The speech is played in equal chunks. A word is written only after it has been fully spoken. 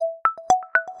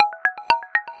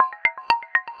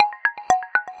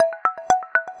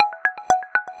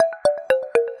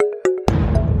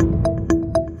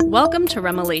Welcome to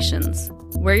Remelations.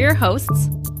 We're your hosts.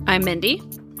 I'm Mindy.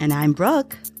 And I'm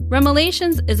Brooke.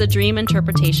 Remelations is a dream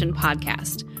interpretation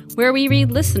podcast where we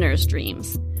read listeners'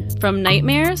 dreams. From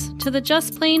nightmares to the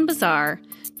just plain bizarre,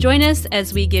 join us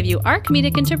as we give you our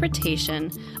comedic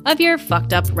interpretation of your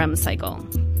fucked up REM cycle.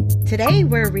 Today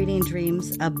we're reading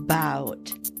dreams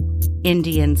about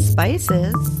Indian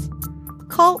spices,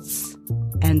 cults,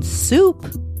 and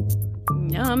soup.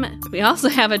 Yum. We also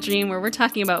have a dream where we're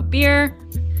talking about beer,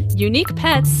 unique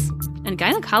pets, and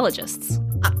gynecologists.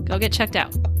 Go get checked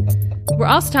out. We're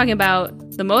also talking about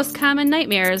the most common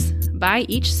nightmares by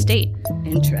each state.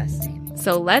 Interesting.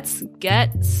 So let's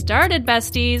get started,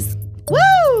 besties.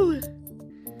 Woo!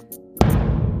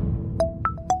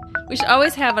 We should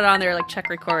always have it on there, like check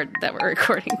record that we're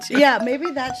recording too. Yeah,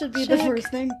 maybe that should be the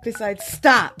first thing besides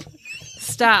stop.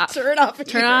 Stop. Turn off the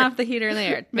Turn heater. off the heater in the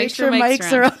air. Make sure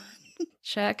mics are on.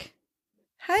 Check.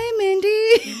 Hi,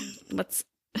 Mindy. What's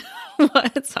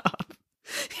up?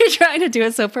 You're trying to do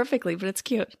it so perfectly, but it's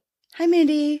cute. Hi,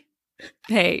 Mindy.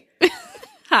 Hey.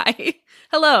 Hi.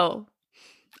 Hello.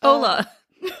 Hola.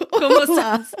 ¿Cómo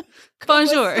estás?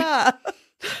 Bonjour.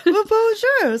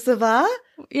 Bonjour, ça va?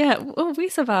 Yeah, oui,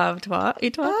 ça va, toi?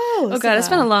 Et toi? Oh, God, it's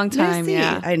been a long time, Merci.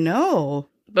 yeah. I know.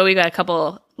 But we got a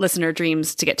couple listener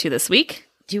dreams to get to this week.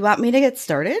 Do you want me to get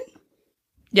started?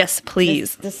 Yes,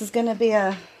 please. This is going to be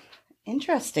a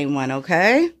interesting one,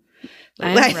 okay?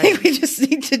 I think we just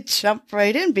need to jump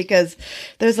right in because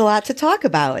there's a lot to talk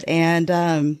about. And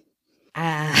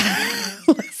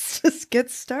let's just get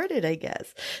started, I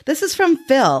guess. This is from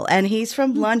Phil, and he's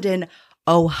from London,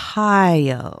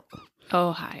 Ohio.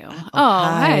 Ohio. Oh,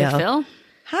 hi, Phil.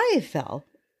 Hi, Phil.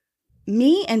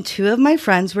 Me and two of my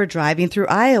friends were driving through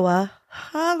Iowa.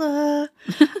 Holla.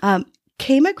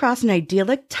 Came across an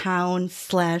idyllic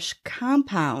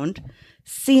town/compound.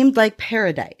 Seemed like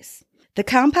paradise. The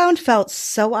compound felt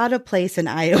so out of place in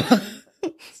Iowa.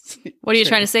 What are you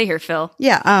trying to say here, Phil?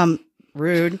 Yeah,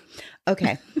 rude.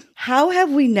 Okay. How have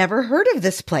we never heard of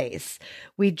this place?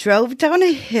 We drove down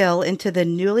a hill into the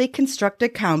newly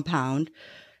constructed compound.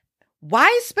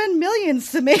 Why spend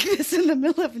millions to make this in the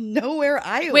middle of nowhere,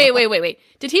 Iowa? Wait.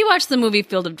 Did he watch the movie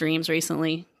Field of Dreams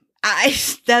recently?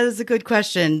 That is a good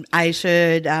question. I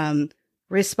should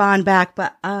respond back,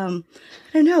 but I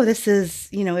don't know. This is,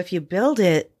 if you build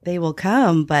it, they will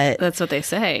come, but That's what they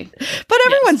say. But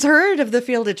everyone's heard of the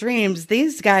Field of Dreams.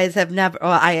 These guys have never,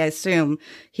 well, I assume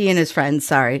he and his friends,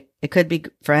 sorry. It could be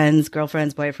friends,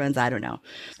 girlfriends, boyfriends, I don't know.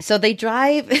 So they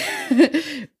drive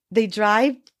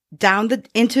down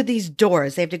into these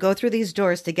doors. They have to go through these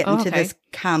doors to get into this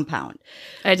compound.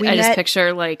 I just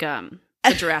picture like the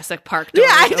Jurassic Park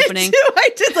doors opening. I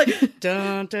did like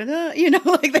dun, dun, dun,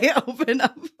 like they open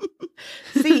up.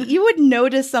 See, you would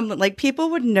notice something like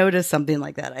people would notice something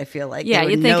like that. I feel like yeah, they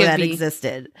would you'd think know it'd that be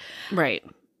existed. Right.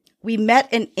 We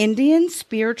met an Indian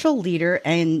spiritual leader,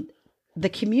 and the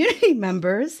community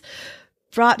members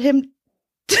brought him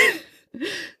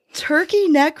turkey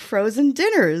neck frozen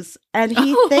dinners, and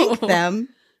he thanked them,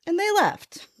 and they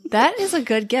left. That is a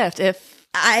good gift.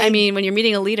 I mean, when you're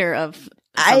meeting a leader of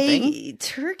something.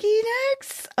 Turkey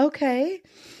necks? Okay.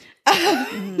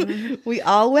 We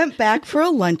all went back for a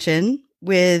luncheon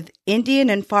with Indian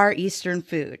and Far Eastern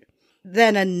food.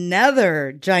 Then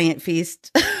another giant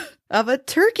feast of a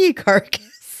turkey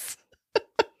carcass.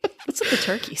 What's with the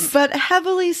turkeys? But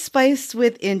heavily spiced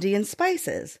with Indian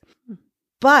spices.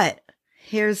 But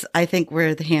here's, I think,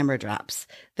 where the hammer drops.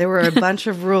 There were a bunch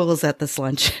of rules at this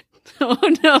luncheon. Oh,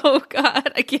 no,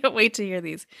 God. I can't wait to hear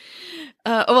these.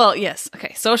 Well, yes.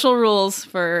 Okay. Social rules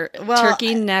for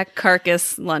turkey neck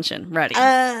carcass luncheon. Ready.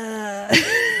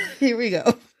 Here we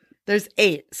go. There's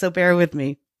 8, so bear with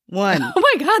me. 1. Oh,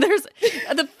 my God. There's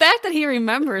the fact that he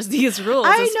remembers these rules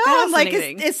I is know. I'm like,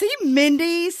 is he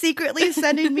Mindy secretly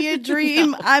sending me a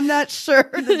dream? No. I'm not sure.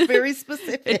 It's very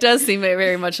specific. It does seem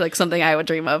very much like something I would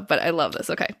dream of, but I love this.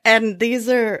 Okay. And these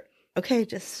are, okay,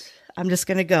 I'm just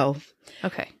going to go.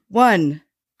 Okay. 1,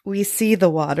 we see the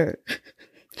water.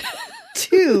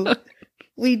 2,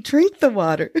 we drink the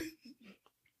water.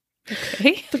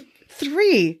 Okay.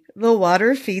 3, the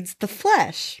water feeds the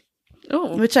flesh.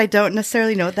 Oh. Which I don't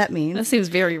necessarily know what that means. That seems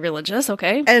very religious.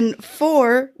 Okay. And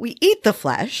 4, we eat the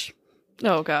flesh.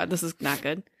 Oh, God. This is not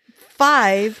good.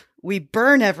 5, we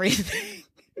burn everything.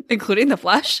 Including the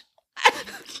flesh?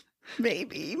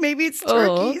 Maybe it's turkeys.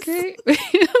 Oh, okay.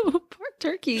 Poor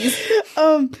turkeys.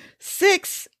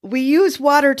 6, we use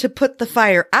water to put the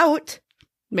fire out.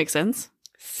 Makes sense.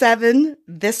 7,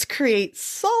 this creates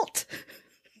salt.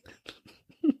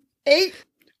 8,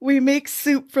 we make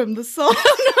soup from the salt.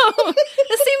 Oh, no.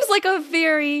 This seems like a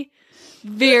very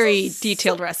very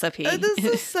detailed recipe. This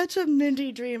is such a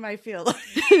Mindy dream, I feel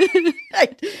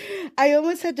like. I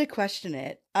almost had to question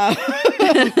it.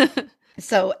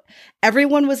 So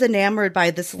everyone was enamored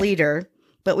by this leader,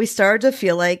 but we started to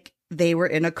feel like they were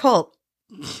in a cult.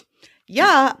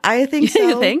 Yeah, I think so.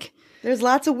 You think? There's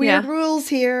lots of weird rules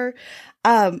here.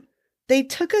 They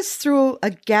took us through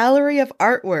a gallery of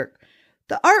artwork.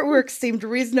 The artwork seemed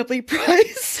reasonably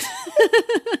priced.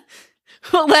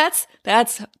 Well, that's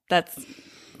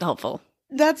helpful.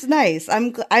 That's nice.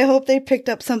 I hope they picked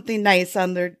up something nice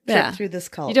on their trip through this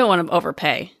cult. You don't want to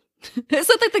overpay. Is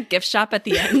it like the gift shop at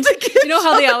the end? You know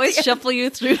how they always shuffle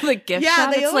you through the gift shop?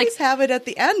 Yeah, they always have it at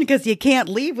the end because you can't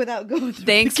leave without going through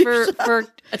Thanks the gift shop. for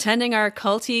attending our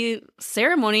culty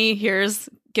ceremony.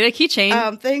 Get a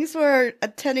keychain. Thanks for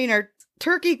attending our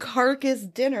turkey carcass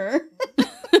dinner.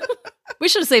 We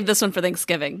should have saved this one for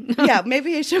Thanksgiving. Yeah,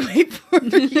 maybe I should wait for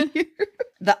a year.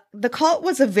 The cult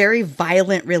was a very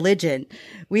violent religion.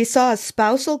 We saw a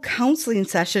spousal counseling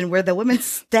session where the woman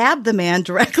stabbed the man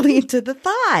directly into the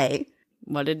thigh.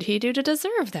 What did he do to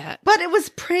deserve that? But it was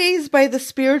praised by the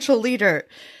spiritual leader.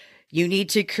 You need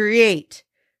to create,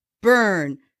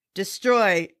 burn,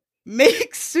 destroy,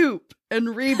 make soup,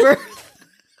 and rebirth.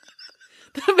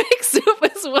 The make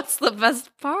soup is what's the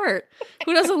best part.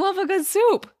 Who doesn't love a good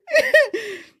soup?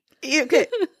 Okay.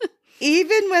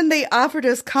 Even when they offered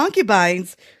us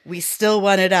concubines, we still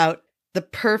wanted out. The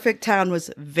perfect town was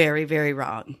very, very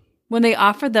wrong. When they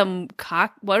offered them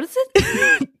what is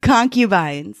it?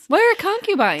 Concubines. What are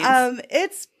concubines?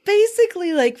 It's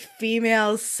basically like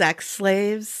female sex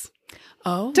slaves.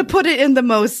 Oh. To put it in the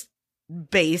most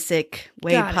basic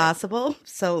way possible.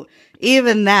 So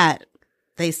even that,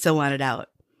 they still wanted out.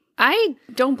 I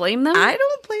don't blame them. I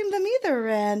don't blame them either.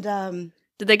 And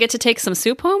did they get to take some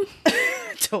soup home?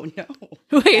 Don't know.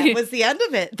 Wait. That was the end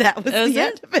of it. That was the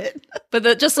end of it.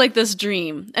 But just like this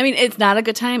dream. I mean, it's not a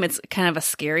good time. It's kind of a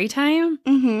scary time.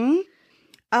 Mm-hmm.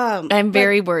 I'm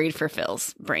very worried for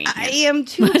Phil's brain. I am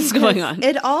too. What's going on?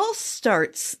 It all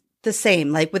starts the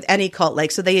same, like with any cult.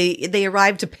 Like, so they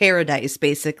arrive to paradise,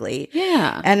 basically.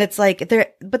 Yeah. And it's like,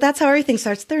 but that's how everything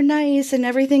starts. They're nice and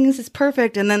everything is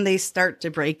perfect. And then they start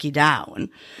to break you down.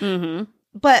 Mm-hmm.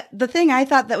 But the thing I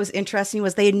thought that was interesting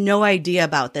was they had no idea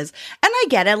about this. And I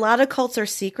get it. A lot of cults are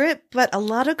secret, but a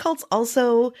lot of cults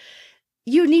also,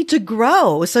 you need to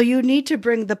grow. So you need to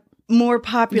bring the more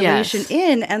population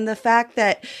in. And the fact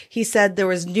that he said there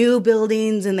was new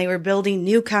buildings and they were building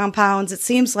new compounds, it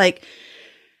seems like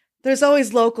there's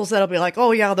always locals that'll be like,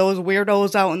 oh yeah, those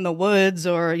weirdos out in the woods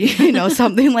or,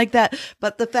 something like that.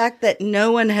 But the fact that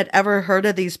no one had ever heard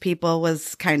of these people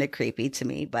was kind of creepy to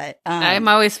me. But I'm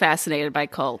always fascinated by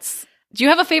cults. Do you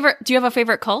have a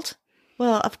favorite cult?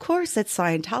 Well, of course it's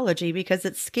Scientology because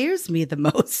it scares me the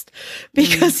most.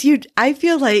 Because I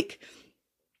feel like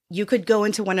you could go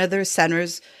into one of their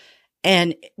centers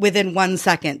and within 1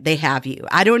 second, they have you.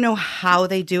 I don't know how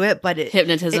they do it, but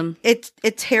hypnotism. It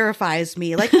terrifies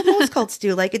me. Like most cults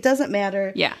do. Like it doesn't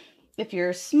matter. Yeah. If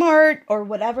you're smart or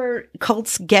whatever,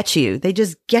 cults get you. They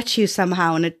just get you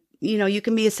somehow. And you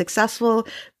can be a successful,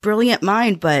 brilliant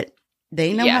mind, but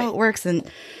they know how it works. And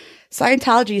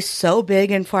Scientology is so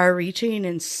big and far-reaching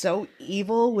and so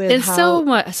evil with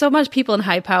so much people in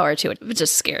high power to it, which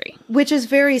is scary. Which is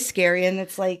very scary, and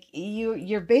it's like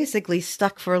you're basically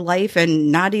stuck for life and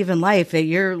not even life.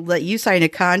 You sign a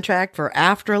contract for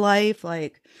afterlife,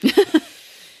 like.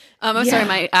 I'm sorry,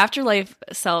 my afterlife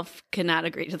self cannot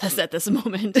agree to this at this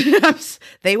moment.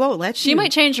 They won't let you. She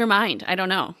might change her mind. I don't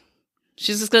know.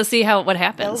 She's just going to see what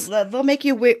happens. They'll make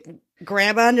you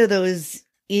grab onto those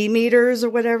e-meters or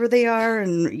whatever they are,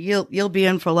 and you'll be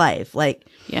in for life. Like,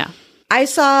 yeah. I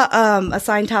saw a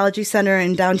Scientology center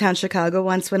in downtown Chicago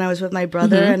once when I was with my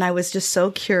brother, and I was just so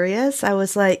curious. I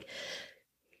was like,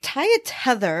 tie a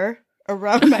tether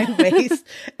around my waist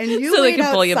and you so wait they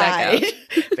can pull you back out.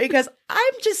 Because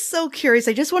I'm just so curious.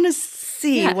 I just want to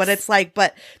see what it's like,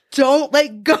 but don't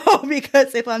let go,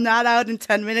 because if I'm not out in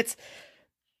 10 minutes,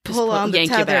 pull on the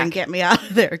tether and get me out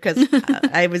of there. Because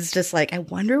I was just like, I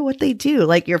wonder what they do.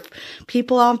 Like, you're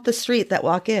people off the street that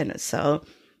walk in. So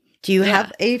do you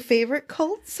have a favorite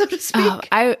cult, so to speak?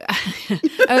 I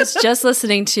was just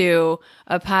listening to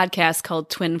a podcast called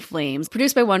Twin Flames,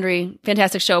 produced by Wondery,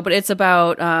 fantastic show, but it's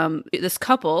about this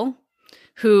couple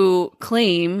who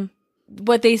claim,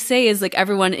 what they say is like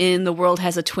everyone in the world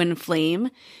has a twin flame,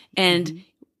 and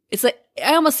it's like,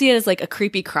 I almost see it as like a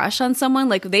creepy crush on someone.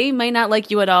 Like, they might not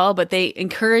like you at all, but they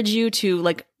encourage you to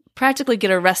like practically get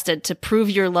arrested to prove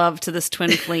your love to this twin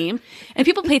flame. And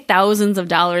people pay thousands of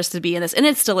dollars to be in this, and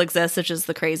it still exists, which is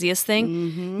the craziest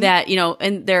thing. That,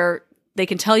 and they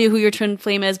can tell you who your twin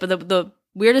flame is, but the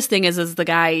weirdest thing is the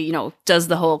guy, does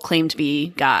the whole claim to be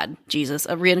God, Jesus,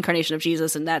 a reincarnation of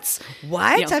Jesus. And that's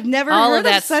what? I've never heard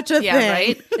of such a thing.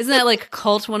 Right? Isn't that like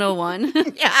Cult 101?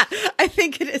 Yeah, I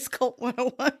think it is Cult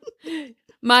 101.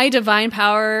 My divine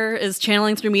power is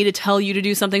channeling through me to tell you to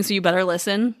do something, so you better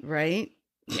listen. Right?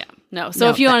 Yeah. No. So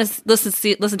if you want to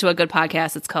listen to a good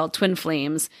podcast, it's called Twin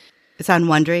Flames. It's on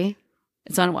Wondery?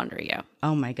 It's on Wondery, yeah.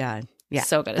 Oh my God. Yeah.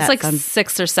 So good. It's like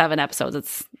 6 or 7 episodes.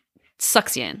 It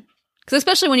sucks you in. Because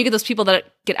especially when you get those people that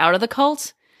get out of the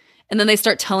cult and then they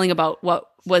start telling about what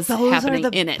was happening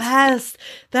in it. Best.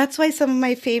 That's why some of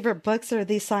my favorite books are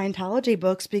these Scientology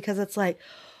books, because it's like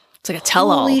a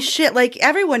tell-all. Holy shit. Like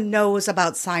everyone knows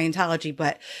about Scientology,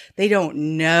 but they don't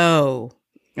know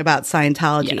about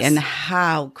Scientology and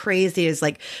how crazy it is,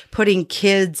 like putting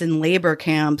kids in labor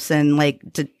camps and like,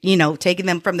 taking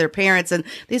them from their parents. And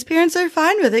these parents are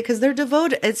fine with it because they're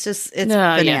devoted. It's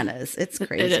bananas. Yeah. It's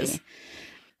crazy. It is.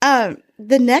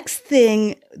 The next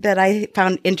thing that I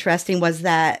found interesting was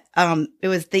that it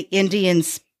was the Indian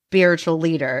spiritual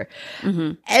leader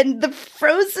and the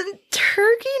frozen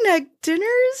turkey neck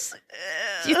dinners.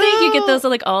 Do you think you get those at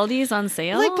like Aldi's on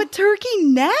sale? Like, but turkey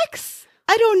necks?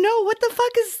 I don't know. What the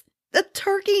fuck is a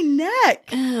turkey neck?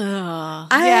 No.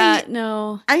 I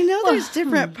know there's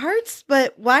different parts,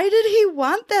 but why did he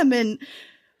want them? And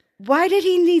why did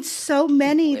he need so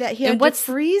many that he had to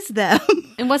freeze them?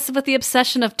 And what's with the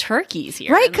obsession of turkeys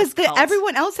here? Right, because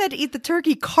everyone else had to eat the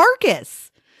turkey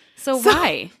carcass. So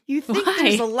why? You think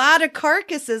there's a lot of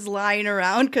carcasses lying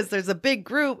around because there's a big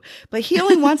group, but he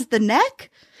only wants the neck?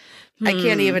 I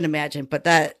can't even imagine, but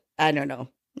I don't know.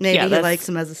 Maybe he likes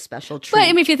them as a special treat. But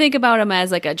I mean, if you think about them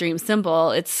as like a dream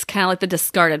symbol, it's kind of like the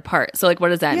discarded part. So like, what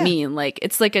does that mean? Like,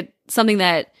 it's like something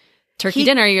that turkey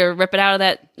dinner, you rip it out of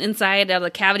that inside out of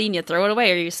the cavity and you throw it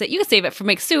away, or you can save it for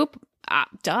make soup.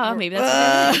 Maybe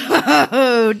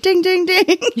that's ding, ding,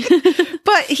 ding.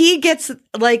 But he gets,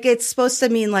 like, it's supposed to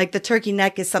mean, like, the turkey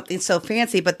neck is something so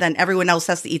fancy, but then everyone else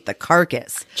has to eat the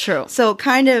carcass. True. So it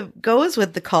kind of goes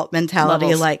with the cult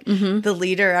mentality, like, the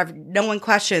leader, no one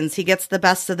questions, he gets the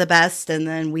best of the best, and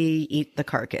then we eat the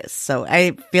carcass. So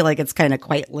I feel like it's kind of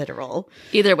quite literal.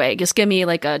 Either way, just give me,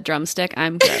 like, a drumstick.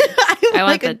 I'm good. I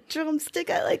like a drumstick.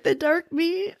 I like the dark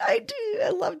meat. I do. I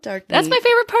love dark meat. That's my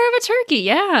favorite part of a turkey.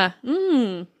 Yeah.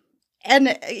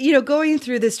 And, going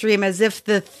through this dream as if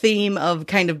the theme of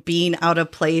kind of being out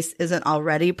of place isn't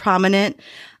already prominent.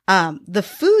 The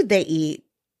food they eat,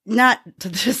 not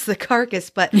just the carcass,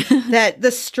 but that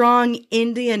the strong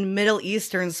Indian Middle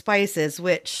Eastern spices,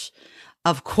 which,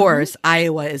 of course,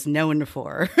 Iowa is known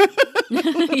for.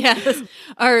 Yes.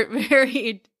 Are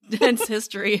very dense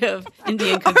history of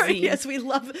Indian cuisine. Yes, we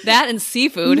love that and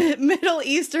seafood. Middle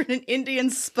Eastern and Indian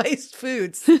spiced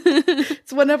foods.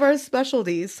 It's one of our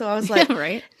specialties. So I was like,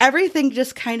 right. Everything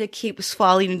just kind of keeps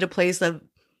falling into place of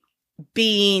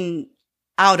being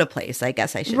out of place, I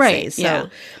guess I should say. So,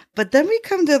 but then we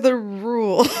come to the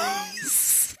rules.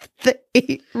 The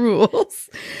 8 rules.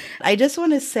 I just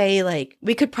want to say, like,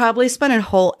 we could probably spend a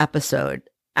whole episode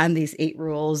on these 8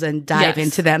 rules and dive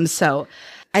into them. So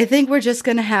I think we're just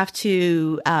going to have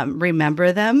to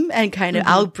remember them and kind of,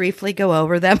 I'll briefly go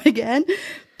over them again.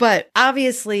 But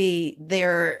obviously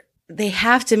they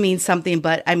have to mean something,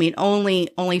 but I mean,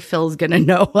 only Phil's going to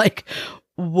know like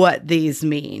what these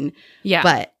mean. Yeah.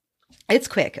 But it's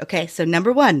quick. Okay. So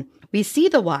number 1, we see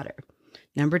the water.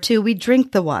 Number 2, we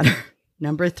drink the water.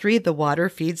 Number 3, the water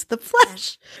feeds the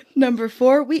flesh. Number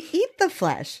 4, we eat the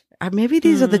flesh. Or maybe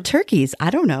these are the turkeys. I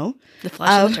don't know. The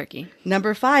flesh of the turkey.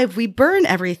 Number 5, we burn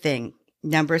everything.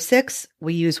 Number 6,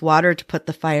 we use water to put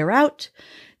the fire out.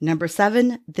 Number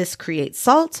 7, this creates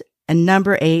salt. And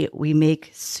number 8, we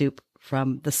make soup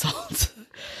from the salt.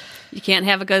 You can't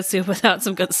have a good soup without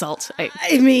some good salt.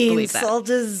 I mean, salt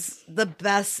is the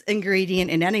best ingredient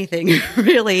in anything,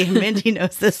 really. Mindy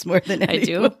knows this more than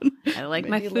anyone. I do. I like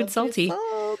Mindy my food salty.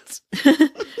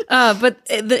 But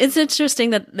it's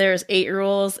interesting that there's 8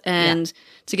 rules, and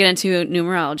to get into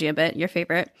numerology a bit, your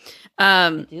favorite.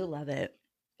 I do love it.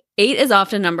 8 is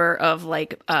often a number of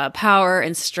like power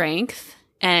and strength,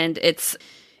 and it's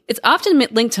often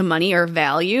linked to money or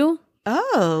value.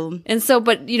 Oh. And so,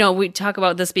 but, we talk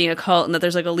about this being a cult and that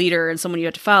there's like a leader and someone you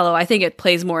have to follow. I think it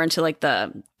plays more into like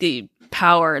the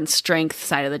power and strength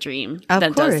side of the dream than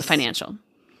it does the financial.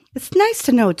 It's nice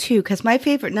to know, too, because my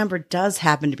favorite number does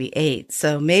happen to be 8.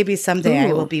 So maybe someday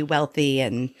I will be wealthy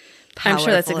and powerful. I'm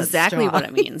sure that's exactly what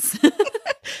it means.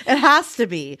 It has to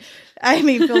be. I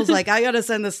mean, Phil's like, I got to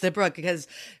send this to Brooke because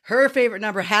her favorite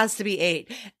number has to be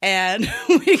 8. And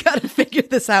we got to figure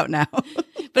this out now.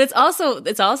 But it's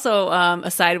also a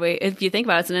sideway. If you think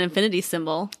about it, it's an infinity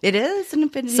symbol. It is an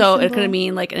infinity so symbol. It could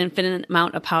mean like an infinite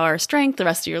amount of power or strength the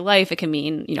rest of your life. It can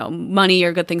mean, money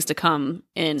or good things to come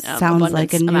in Sounds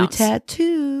like a amounts. new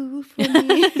tattoo for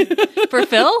me. For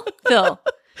Phil?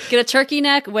 Get a turkey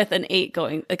neck with an 8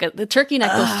 going. The turkey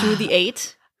neck goes through the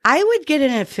 8. I would get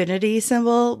an infinity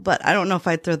symbol, but I don't know if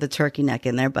I'd throw the turkey neck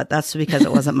in there, but that's because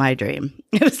it wasn't my dream.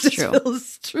 It was just True.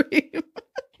 Phil's dream.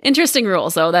 Interesting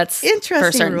rules, though. That's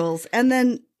Interesting rules. And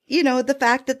then, the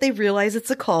fact that they realize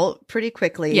it's a cult pretty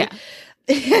quickly. Yeah.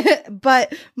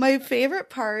 But my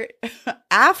favorite part,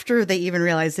 after they even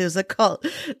realized it was a cult,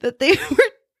 that they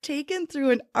were taken through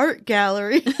an art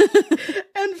gallery.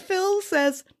 And Phil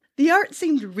says, the art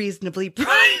seemed reasonably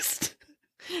priced.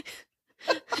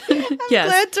 I'm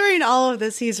glad during all of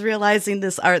this, he's realizing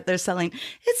this art they're selling.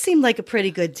 It seemed like a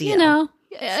pretty good deal.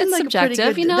 It's like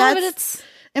subjective, but it's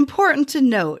important to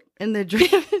note in the dream.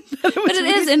 But it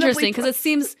is interesting because it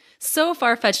seems so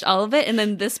far-fetched, all of it. And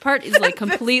then this part is like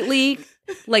completely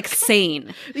like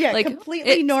sane. Yeah, like,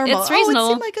 completely normal. It's reasonable. It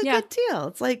seemed like a good deal.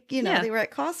 It's like, they were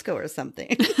at Costco or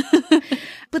something.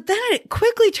 But then it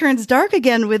quickly turns dark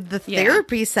again with the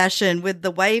therapy session with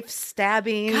the wife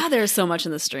stabbing. God, there's so much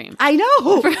in this dream. I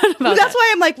know. I forgot about That's why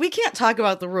I'm like, we can't talk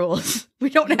about the rules. We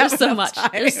don't have so much. Time.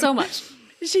 There's so much.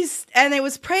 And it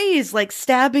was praised, like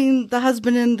stabbing the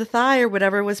husband in the thigh or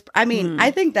whatever was. I mean,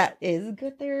 I think that is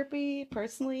good therapy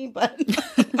personally, but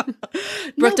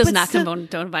Brooke does not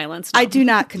condone violence. No. I do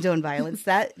not condone violence.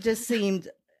 That just seemed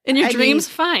in your dreams.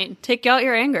 Fine, take out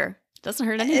your anger. Doesn't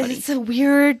hurt anybody. It's a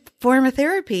weird form of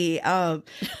therapy. But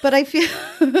I feel,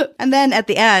 and then at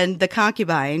the end, the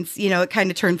concubines, it kind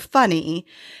of turned funny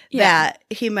that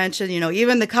he mentioned,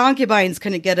 even the concubines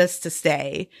couldn't get us to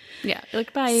stay. Yeah.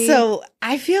 Like, bye. So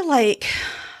I feel like,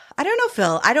 I don't know,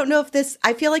 Phil. I don't know if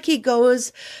I feel like he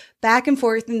goes back and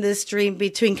forth in this dream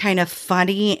between kind of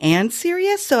funny and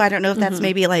serious. So I don't know if that's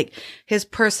maybe like his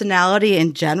personality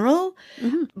in general,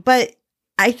 but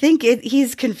I think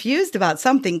he's confused about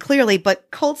something clearly, but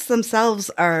cults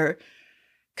themselves are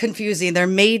confusing. They're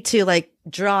made to like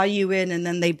draw you in and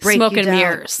then they break smoke you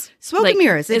down. Smoke and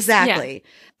mirrors, exactly.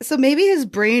 So maybe his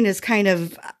brain is kind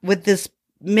of with this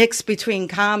mix between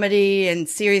comedy and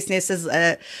seriousness as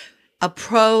a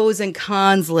pros and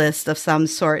cons list of some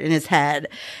sort in his head.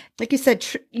 Like you said,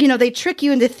 they trick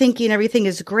you into thinking everything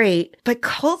is great, but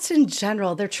cults in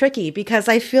general, they're tricky because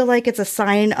I feel like it's a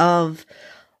sign of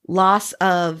loss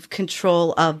of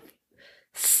control of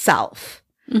self.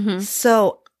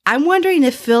 So I'm wondering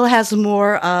if Phil has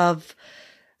more of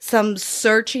some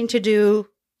searching to do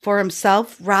for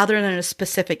himself rather than a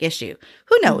specific issue.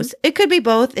 Who knows? It could be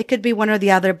both. It could be one or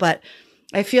the other, but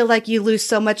I feel like you lose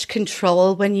so much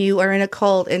control when you are in a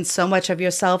cult and so much of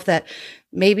yourself that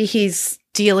maybe he's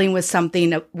dealing with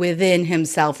something within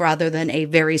himself rather than a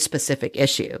very specific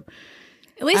issue.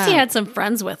 At least he had some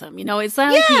friends with him. It's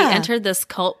not like he entered this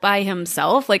cult by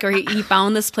himself, or he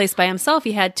found this place by himself.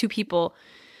 He had 2 people.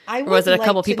 Or was it a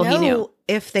couple people he knew?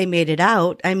 If they made it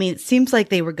out. I mean, it seems like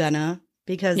they were gonna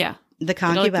because the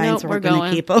concubines weren't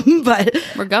going to keep them. But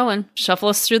we're going. Shuffle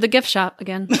us through the gift shop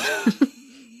again.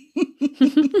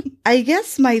 I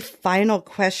guess my final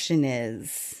question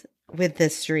is, with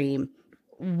this dream,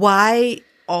 why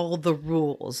all the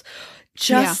rules?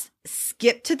 Just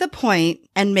skip to the point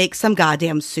and make some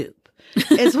goddamn soup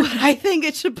is what I think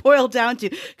it should boil down to.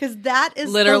 Because that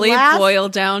is literally the last... boil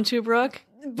down to, Brooke.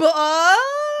 Good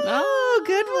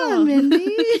one,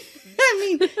 Mindy. I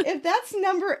mean, if that's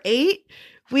number 8,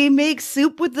 we make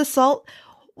soup with the salt.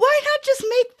 Why not just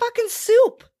make fucking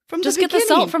soup from just the beginning? Get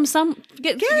the salt from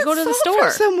you go to the store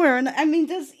from somewhere. And I mean,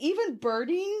 does even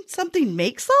burning something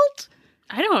make salt?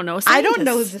 I don't know. I don't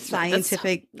know the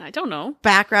scientific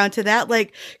background to that.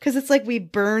 Like, because it's like we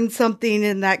burn something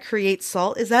and that creates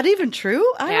salt. Is that even true?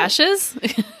 Ashes?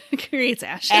 It creates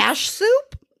ashes. Ash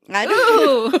soup? I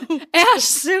don't know. Ash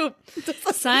soup.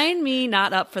 Sign me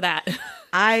not up for that.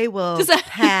 I will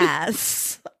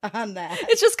pass on that.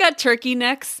 It's just got turkey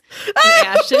necks and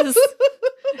ashes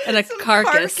and a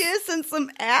carcass and some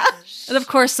ash. And of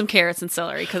course some carrots and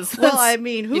celery. Well, I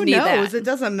mean, who knows? It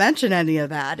doesn't mention any of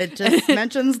that. It just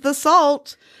mentions the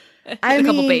salt. A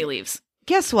couple bay leaves.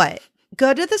 Guess what?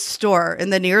 Go to the store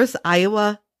in the nearest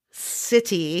Iowa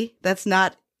city that's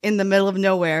not in the middle of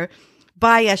nowhere.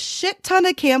 Buy a shit ton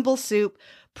of Campbell's soup.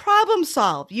 Problem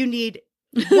solved. You need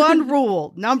one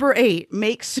rule. Number 8,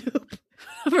 make soup.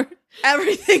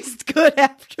 Everything's good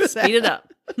after that. Speed it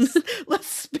up. Let's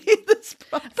speed this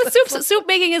process. But soup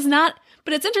making is not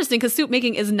But it's interesting because soup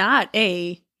making is not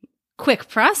a quick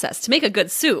process to make a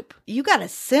good soup. You got to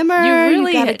simmer. You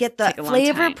really got to get the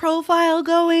flavor profile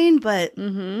going. But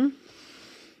good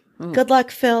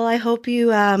luck, Phil. I hope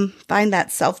you find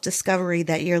that self-discovery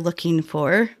that you're looking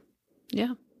for.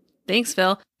 Yeah. Thanks,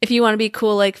 Phil. If you want to be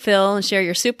cool like Phil and share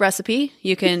your soup recipe,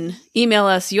 you can email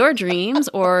us your dreams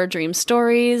or dream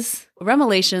stories,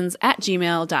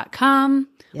 remelations@gmail.com.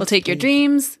 We'll take your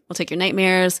dreams. We'll take your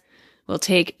nightmares. We'll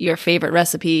take your favorite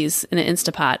recipes in an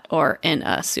Instapot or in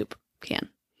a soup can.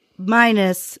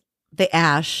 Minus the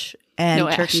ash and No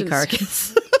turkey ashes.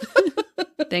 carcass.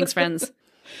 Thanks, friends.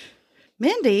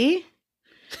 Mindy.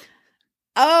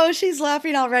 Oh, she's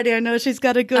laughing already. I know she's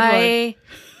got a good one.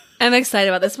 I'm excited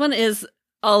about this one. Is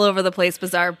all over the place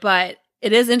bizarre, but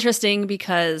it is interesting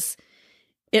because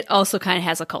it also kind of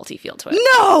has a culty feel to it.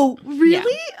 No,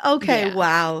 really? Yeah. Okay, yeah.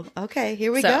 Wow. Okay,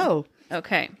 here we go.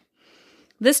 Okay.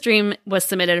 This dream was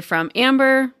submitted from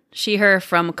Amber, she, her,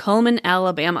 from Cullman,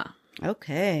 Alabama.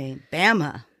 Okay,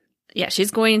 Bama. Yeah, she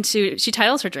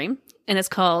titles her dream, and it's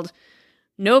called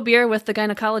No Beer with the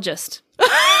Gynecologist.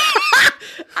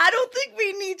 I don't think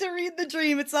we need to read the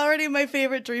dream. It's already my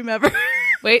favorite dream ever.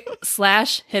 Wait,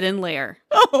 /hidden layer.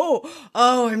 Oh,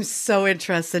 I'm so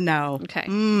interested now. Okay.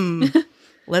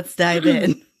 Let's dive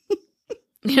in.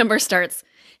 Amber starts,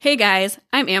 "Hey guys,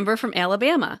 I'm Amber from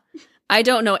Alabama. I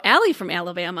don't know Allie from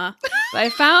Alabama, but I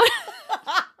found,"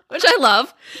 which I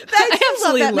love. I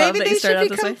absolutely love that. Maybe they should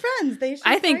become friends. They should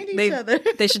find each other.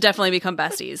 They should definitely become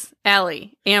besties.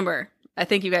 Allie, Amber, I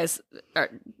think you guys are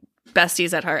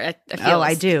besties at heart. I feel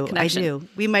I do. connection. I do.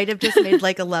 We might have just made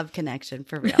like a love connection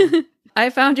for real.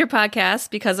 I found your podcast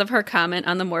because of her comment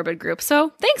on the Morbid group.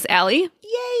 So thanks, Allie.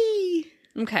 Yay.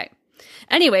 Okay.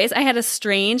 Anyways, I had a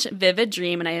strange, vivid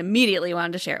dream and I immediately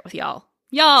wanted to share it with y'all.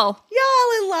 Y'all,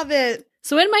 I love it.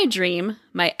 So in my dream,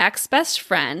 my ex-best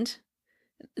friend,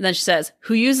 then she says,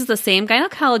 who uses the same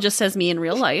gynecologist as me in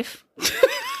real life.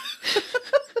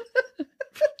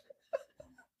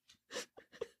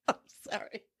 I'm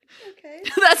sorry. Okay.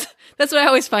 That's what I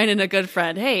always find in a good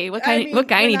friend. Hey, what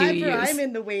gynae do you use? I'm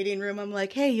in the waiting room. I'm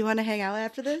like, hey, you want to hang out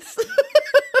after this?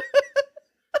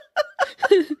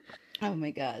 Oh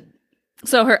my God.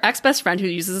 So her ex-best friend who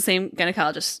uses the same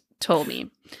gynecologist told me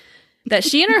that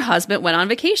she and her husband went on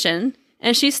vacation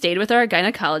and she stayed with our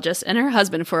gynecologist and her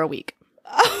husband for a week.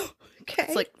 Oh, okay.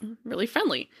 It's like really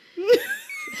friendly.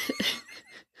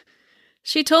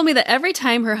 She told me that every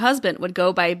time her husband would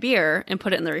go buy beer and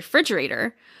put it in the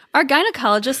refrigerator, our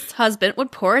gynecologist's husband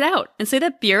would pour it out and say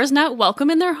that beer is not welcome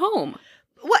in their home.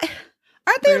 What?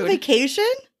 Aren't they on Rude. vacation?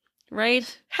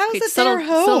 Right? How's it their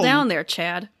home? Settle down there,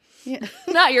 Chad. Yeah.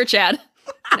 Not your Chad.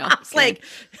 No, it's like,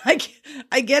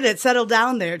 I get it. Settle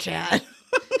down there, Chad.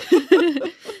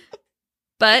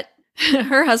 But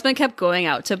her husband kept going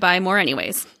out to buy more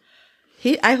anyways.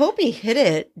 I hope he hid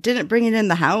it. Didn't bring it in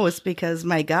the house because,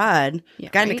 my God,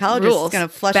 gynecologist is going to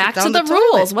flush Back it down the toilet. Back to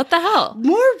the rules. What the hell?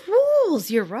 More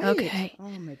rules. You're right. Okay. Oh,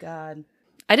 my God.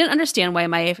 I didn't understand why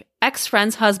my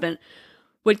ex-friend's husband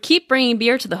would keep bringing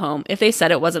beer to the home if they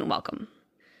said it wasn't welcome.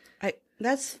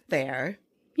 That's fair.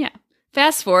 Yeah.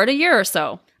 Fast forward a year or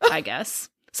so, I guess.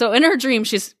 So in her dream,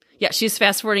 she's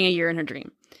fast forwarding a year in her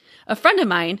dream. A friend of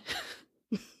mine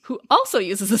who also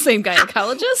uses the same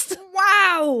gynecologist.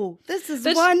 Wow. This is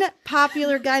one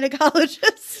popular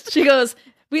gynecologist. She goes,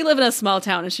 we live in a small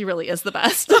town and she really is the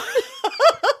best.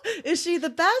 Is she the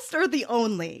best or the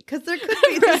only? Because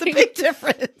there's a big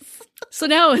difference. So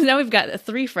now we've got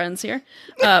 3 friends here.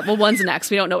 Well, one's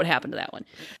next. We don't know what happened to that one.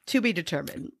 To be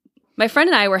determined. My friend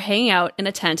and I were hanging out in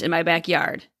a tent in my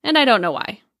backyard, and I don't know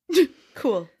why.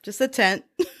 Cool. Just a tent.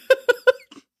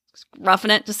 Roughing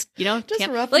it, just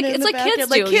roughing it. It's like backyard. kids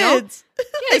like do, kids. You know?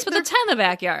 Yeah, just put their tent in the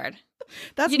backyard.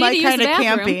 That's you my need to use kind the of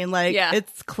bathroom. camping. Like,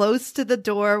 it's close to the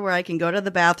door where I can go to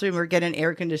the bathroom or get an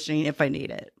air conditioning if I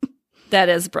need it. That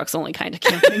is Brooke's only kind of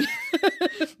camping.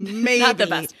 Maybe. Not the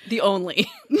best. The only.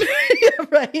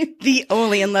 Right? The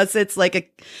only, unless it's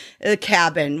like a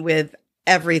cabin with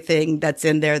everything that's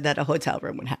in there that a hotel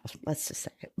room would have. Let's just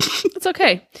say it. It's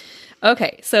okay.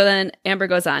 Okay, so then Amber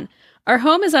goes on. Our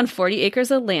home is on 40 acres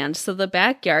of land, so the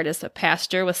backyard is a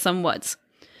pasture with some woods.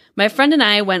 My friend and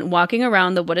I went walking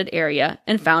around the wooded area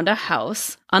and found a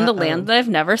house on the land that I've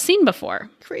never seen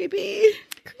before. Creepy.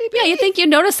 Yeah, you'd think you'd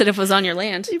notice it if it was on your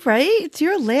land. Right? It's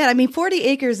your land. I mean, 40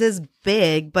 acres is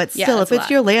big, but still, if it's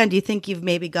your land, you think you've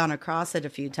maybe gone across it a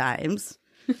few times.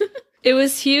 It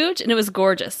was huge and it was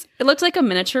gorgeous. It looked like a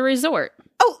miniature resort.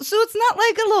 Oh, so it's not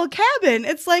like a little cabin.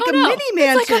 It's like a mini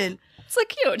mansion. It's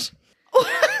like huge.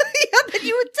 Yeah, then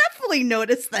you would definitely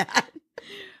notice that.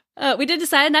 We did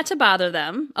decide not to bother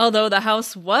them, although the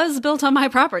house was built on my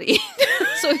property.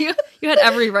 So you had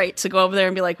every right to go over there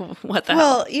and be like, what the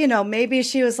hell? Well, maybe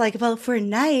she was like, well, if we're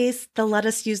nice, they'll let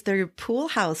us use their pool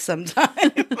house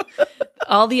sometime.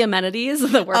 All the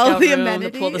amenities, the workout room,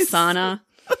 the pool, the sauna.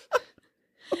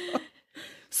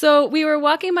 So we were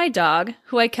walking my dog,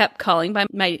 who I kept calling by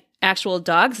my actual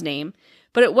dog's name,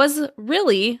 but it was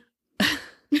really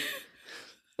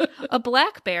a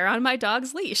black bear on my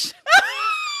dog's leash.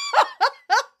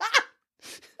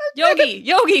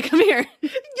 Yogi, come here.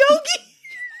 Yogi?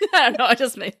 I don't know, I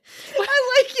just made...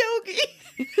 I like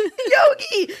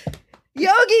Yogi.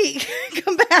 Yogi,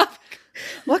 come back.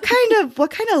 What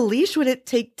kind of leash would it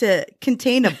take to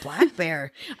contain a black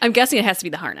bear? I'm guessing it has to be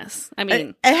the harness. I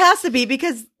mean... It has to be,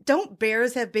 because don't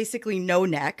bears have basically no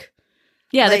neck?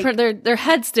 Yeah, their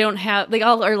heads don't have... They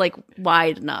all are, like,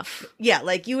 wide enough. Yeah,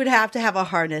 like, you would have to have a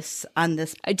harness on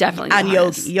this. I definitely on need a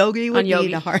harness. Yogi would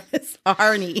need a harness. A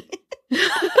harney.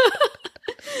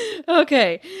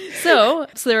 Okay, so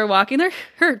they were walking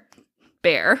her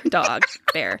dog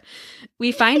bear.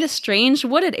 We find a strange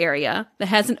wooded area that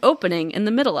has an opening in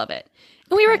the middle of it.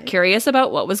 And we were curious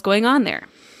about what was going on there.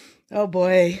 Oh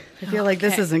boy, I feel like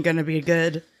this isn't going to be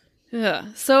good. Yeah.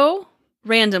 So,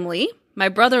 randomly, my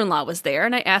brother-in-law was there,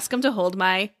 and I asked him to hold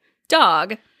my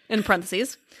dog, in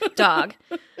parentheses, dog.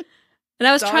 And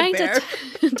I was trying to...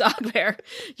 dog bear.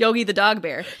 Yogi the dog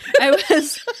bear. I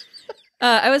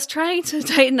was trying to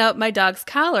tighten up my dog's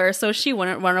collar so she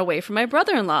wouldn't run away from my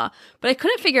brother-in-law, but I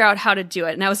couldn't figure out how to do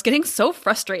it, and I was getting so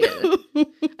frustrated.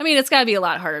 I mean, it's got to be a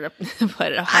lot harder to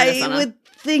put a harness on. I would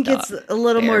think it's a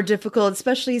little more difficult,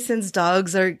 especially since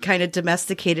dogs are kind of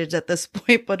domesticated at this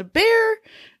point, but a bear,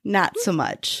 not so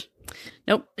much.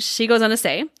 Nope. She goes on to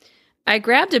say, I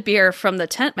grabbed a beer from the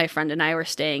tent my friend and I were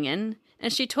staying in,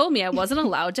 and she told me I wasn't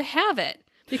allowed to have it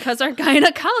because our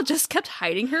gynecologist kept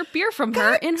hiding her beer from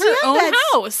her in her own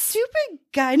house. Stupid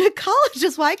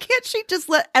gynecologist. Why can't she just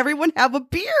let everyone have a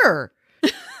beer?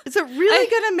 Is it really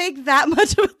going to make that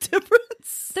much of a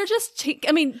difference? They're just, beer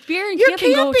and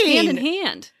camping go hand in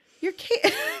hand.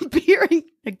 Beer and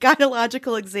a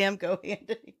gynecological exam go hand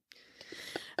in hand.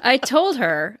 I told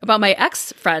her about my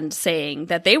ex-friend saying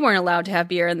that they weren't allowed to have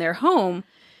beer in their home,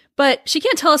 but she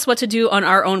can't tell us what to do on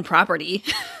our own property.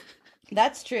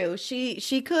 That's true.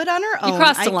 She could on her own. You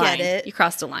crossed the line. Get it. You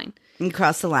crossed the line. You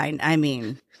crossed the line. I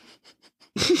mean.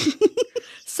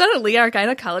 Suddenly, our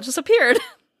gynecologist appeared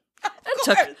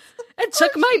and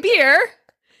took my beer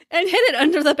and hid it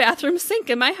under the bathroom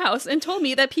sink in my house and told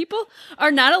me that people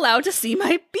are not allowed to see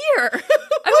my beer.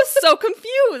 I was so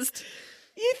confused.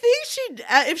 You think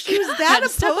if she was that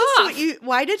opposed to it,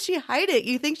 why did she hide it?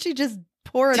 You think she just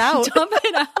pour it out? Dump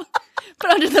it out.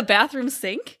 Put under the bathroom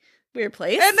sink? Weird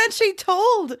place. And then she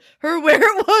told her where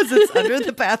it was. It's under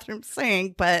the bathroom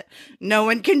sink, but no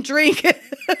one can drink it.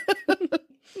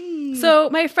 So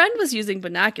my friend was using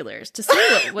binoculars to see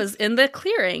what was in the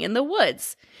clearing in the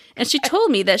woods. And she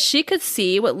told me that she could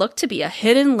see what looked to be a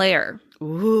hidden lair.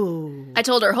 Ooh. I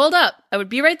told her, hold up, I would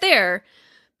be right there,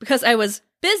 because I was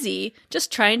busy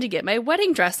just trying to get my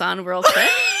wedding dress on real quick.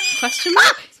 Question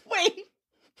mark. Wait.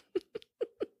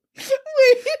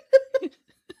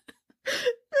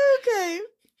 Okay.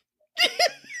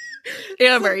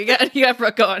 Amber, you got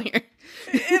Brooke going here.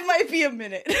 It might be a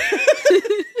minute.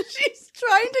 She's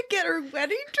trying to get her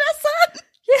wedding dress on?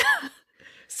 Yeah.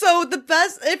 So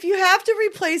if you have to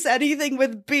replace anything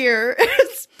with beer,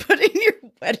 it's putting your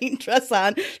wedding dress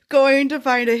on, going to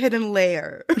find a hidden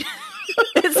layer.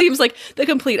 It seems like the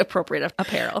complete appropriate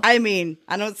apparel. I mean,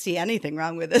 I don't see anything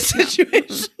wrong with this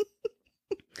situation.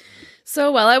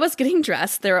 So while I was getting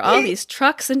dressed, there were all these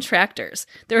trucks and tractors.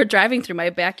 They were driving through my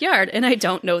backyard, and I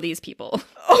don't know these people.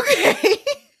 Okay.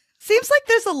 Seems like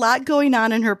there's a lot going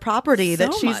on in her property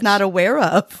that she's not aware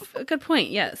of. Good point,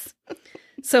 yes.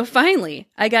 So finally,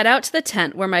 I got out to the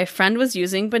tent where my friend was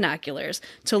using binoculars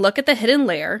to look at the hidden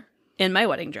lair in my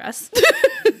wedding dress.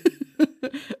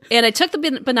 And I took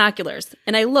the binoculars,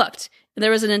 and I looked, and there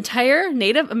was an entire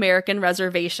Native American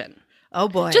reservation. Oh,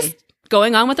 boy. Just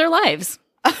going on with their lives.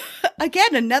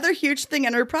 Again, another huge thing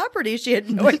on her property. She had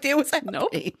no idea what was happening.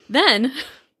 Nope. Then,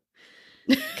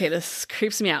 okay, this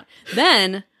creeps me out.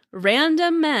 Then,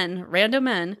 randos,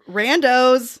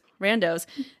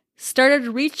 started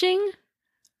reaching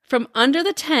from under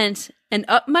the tent and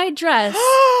up my dress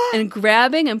and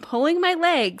grabbing and pulling my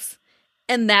legs.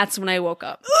 And that's when I woke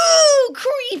up. Ooh,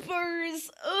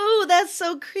 creepers. Ooh, that's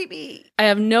so creepy. I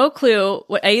have no clue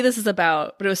what any of this is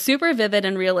about, but it was super vivid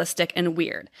and realistic and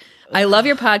weird. I love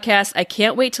your podcast. I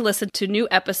can't wait to listen to new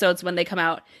episodes when they come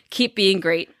out. Keep being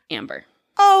great, Amber.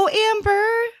 Oh,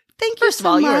 Amber. Thank you First so of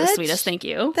all, you were the much. sweetest. Thank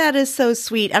you. That is so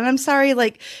sweet. And I'm sorry,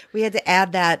 like, we had to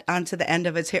add that onto the end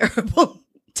of a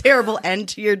terrible end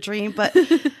to your dream. But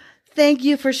thank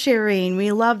you for sharing.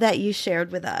 We love that you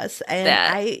shared with us. And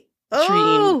That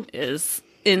dream is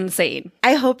insane.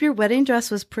 I hope your wedding dress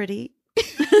was pretty.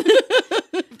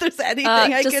 If there's anything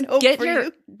I just can hope get for your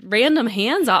you. random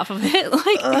hands off of it.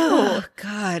 Like, Oh ew.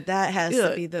 God, that has Ew.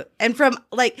 to be and from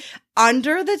like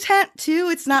under the tent too.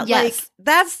 It's not Yes.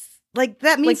 like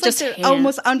that means like just they're hand-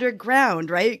 almost underground,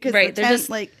 right? Because Right, the they're tent, just-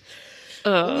 like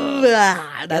Ugh.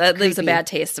 that's That leaves a creepy. bad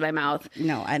taste in my mouth.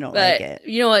 No, I don't But like it.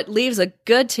 you know what leaves a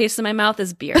good taste in my mouth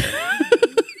is beer.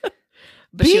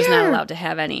 But she was not Beer. allowed to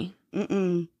have any.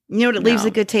 Mm-mm. You know what leaves No.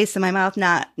 a good taste in my mouth?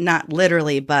 Not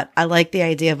literally, but I like the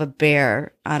idea of a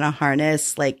bear on a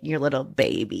harness, like your little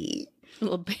baby.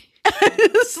 Little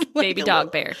It's like baby a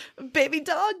dog bear. Baby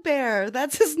dog bear.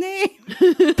 That's his name.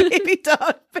 Baby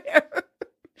dog bear.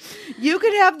 You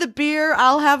could have the beer,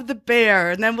 I'll have the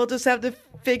bear, and then we'll just have to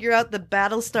figure out the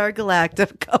Battlestar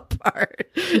Galactica part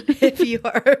if you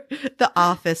are the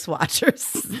office watchers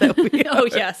that we Oh, are.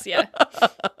 yes, yeah.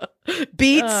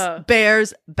 Beats,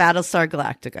 Bears, Battlestar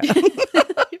Galactica.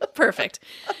 Perfect.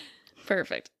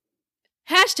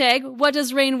 Hashtag, what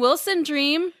does Rainn Wilson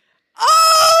dream?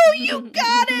 Oh, you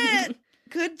got it.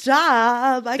 Good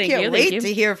job. I Thank can't you, thank wait you.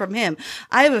 to hear from him.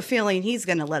 I have a feeling he's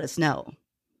going to let us know.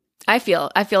 I feel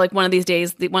like one of these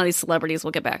days, one of these celebrities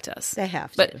will get back to us. They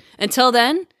have to. But until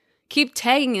then, keep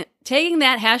tagging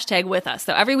that hashtag with us.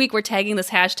 So every week we're tagging this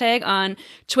hashtag on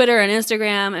Twitter and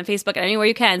Instagram and Facebook and anywhere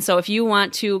you can. So if you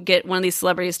want to get one of these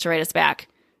celebrities to write us back,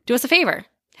 do us a favor.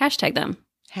 Hashtag them.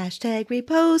 Hashtag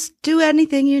repost. Do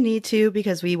anything you need to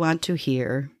because we want to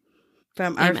hear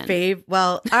from Amen.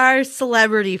 our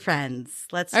celebrity friends.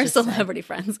 Our celebrity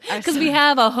friends. Because we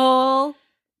have a whole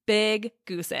big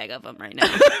goose egg of them right now.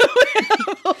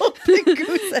 Big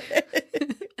goose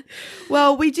egg.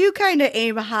 Well, we do kind of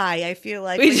aim high. I feel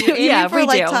like We when do, you're aiming yeah, for we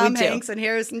like do, Tom we do. Hanks and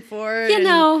Harrison Ford, You and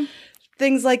know,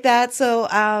 things like that. So,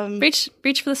 reach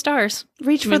for the stars.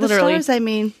 reach I mean, for the literally. stars. I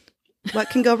mean, what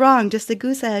can go wrong? Just a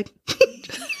goose egg.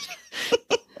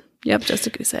 Yep, just a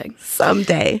goose egg.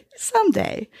 Someday.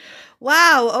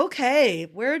 Wow. Okay.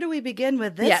 Where do we begin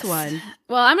with this one?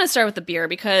 Well, I'm going to start with the beer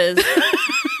because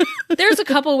there's a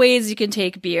couple ways you can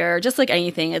take beer, just like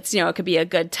anything. It's, it could be a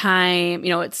good time.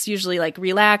 It's usually like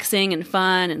relaxing and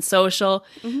fun and social,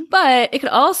 but it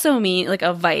could also mean like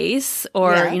a vice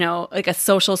or, Yeah. like a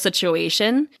social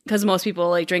situation because most people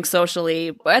like drink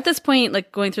socially. But at this point,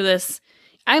 like going through this,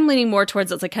 I'm leaning more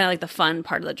towards it's like kind of like the fun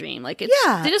part of the dream. Like it's,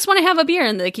 Yeah. they just want to have a beer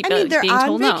and they keep I mean, they're being on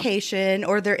told no. vacation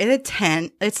or they're in a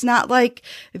tent. It's not like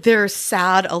they're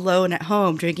sad alone at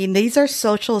home drinking. These are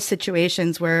social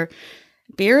situations where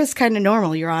beer is kind of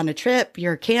normal. You're on a trip,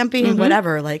 you're camping,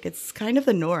 whatever. Like it's kind of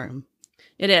the norm.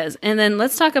 It is. And then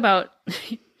let's talk about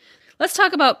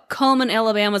Cullman,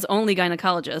 Alabama's only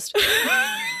gynecologist.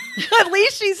 At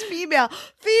least she's female.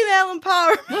 Female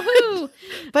empowerment. Woohoo!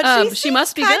 But she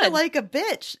must be kind good. of like a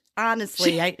bitch,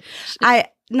 honestly. I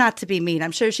not to be mean.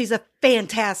 I'm sure she's a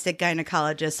fantastic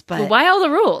gynecologist, but Well, why all the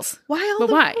rules? why but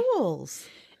why? rules?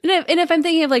 And if I'm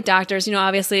thinking of like doctors,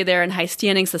 obviously they're in high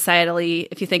standing societally.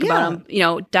 If you think about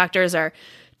them, there's are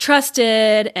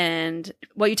trusted and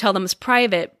what you tell them is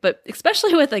private. But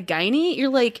especially with a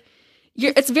gynae,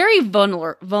 it's very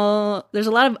vulnerable. There's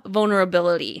a lot of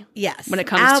vulnerability. Yes, when it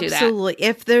comes to that. Absolutely.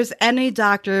 If there's any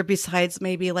doctor besides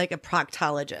maybe like a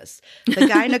proctologist, the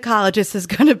gynecologist is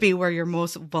going to be where you're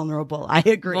most vulnerable. I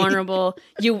agree. Vulnerable.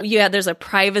 There's a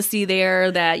privacy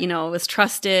there that, is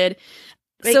trusted.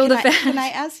 Wait, So can I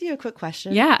ask you a quick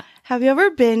question? Yeah. Have you ever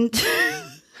been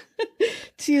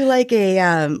to like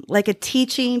a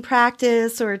teaching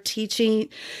practice or teaching,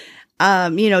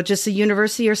 just a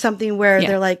university or something where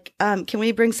they're like, can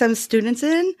we bring some students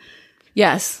in?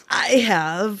 Yes. I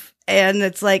have. And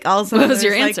it's like also What was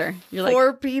your answer? You're like,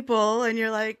 4 people and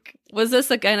you're like, was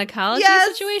this a gynecology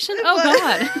situation? it Oh was.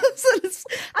 God.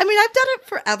 I mean, I've done it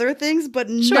for other things, but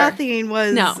nothing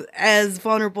was as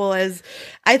vulnerable as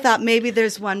I thought. Maybe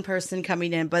there's one person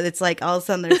coming in, but it's like all of a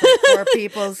sudden there's like 4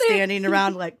 people standing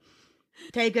around like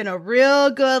taking a real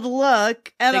good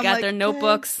look. And They got their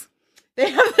notebooks. They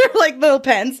have their like little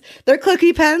pens, their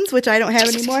cookie pens, which I don't have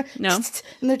anymore. No.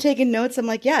 And they're taking notes. I'm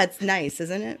like, yeah, it's nice,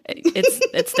 isn't it?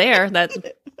 It's there.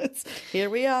 Here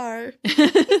we are.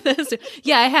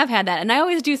 Yeah, I have had that, and I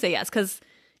always do say yes because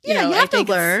You have to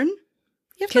learn. You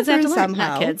have kids to learn have to learn, somehow.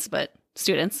 not kids, but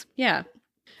students. Yeah.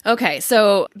 Okay,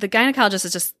 so the gynecologist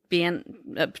is just being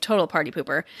a total party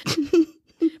pooper.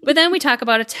 But then we talk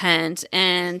about a tent,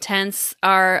 and tents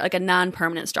are like a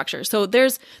non-permanent structure. So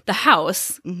there's the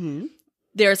house,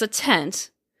 there's a tent,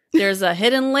 there's a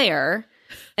hidden lair,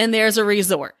 and there's a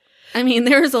resort. I mean,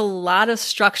 there's a lot of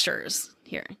structures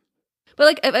here. But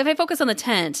like, if I focus on the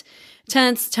tent's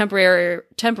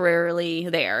temporarily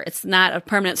there. It's not a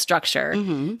permanent structure.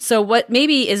 Mm-hmm. So what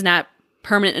maybe is not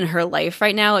permanent in her life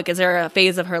right now? Like, is there a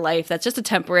phase of her life that's just a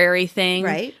temporary thing?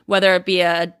 Right. Whether it be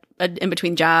a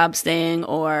in-between job thing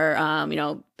or,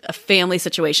 a family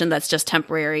situation that's just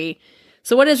temporary.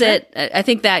 So what is it? I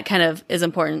think that kind of is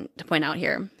important to point out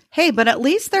here. Hey, but at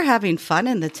least they're having fun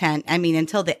in the tent. I mean,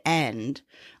 until the end.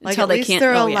 Like, Until at they least can't-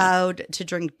 they're oh, yeah. allowed to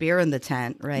drink beer in the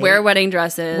tent, right? Wear wedding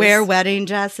dresses. Wear wedding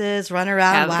dresses, run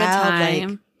around have a good wild. time.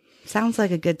 Like, sounds like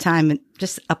a good time,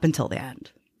 just up until the end.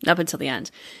 Up until the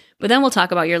end. But then we'll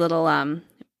talk about your little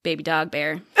baby dog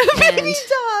bear. Baby And-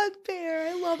 dog bear.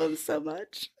 I love him so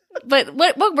much. But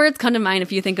what words come to mind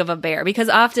if you think of a bear? Because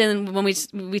often when we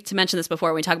mentioned this before,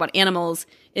 when we talk about animals,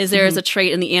 is there is a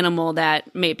trait in the animal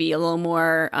that may be a little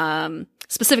more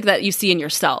specific that you see in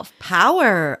yourself?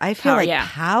 Power. I feel Power, like yeah.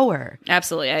 power.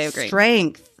 Absolutely, I agree.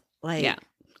 Strength. Like, Yeah,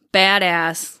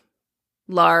 badass,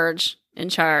 large, in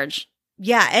charge.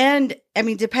 Yeah, and I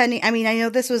mean, I know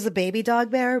this was a baby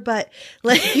dog bear, but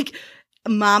like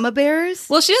mama bears.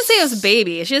 Well, she didn't say it was a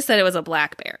baby. She just said it was a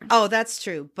black bear. Oh, that's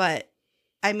true. But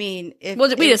I mean, if Well,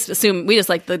 we just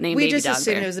like the name we baby just dog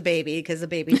assumed bear. it was a baby because a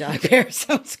baby dog bear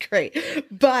sounds great.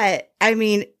 But I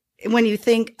mean, when you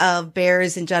think of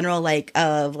bears in general, like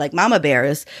mama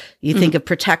bears, you think of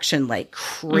protection like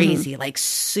crazy, like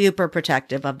super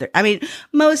protective of their. I mean,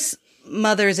 most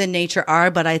mothers in nature are,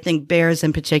 but I think bears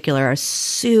in particular are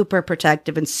super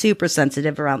protective and super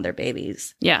sensitive around their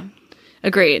babies. Yeah,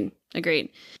 agreed.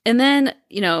 And then,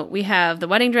 we have the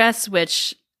wedding dress,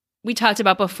 which we talked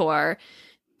about before.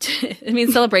 It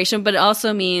means celebration, but it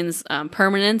also means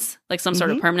permanence, like some sort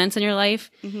of permanence in your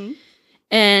life. Mm-hmm.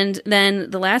 And then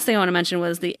the last thing I want to mention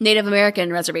was the Native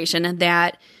American reservation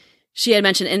that she had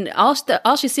mentioned. And all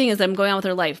she's seeing is them going on with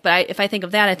her life. But if I think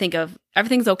of that, I think of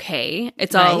everything's okay.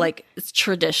 It's all Right. like, it's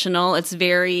traditional. It's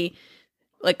very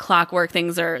like clockwork.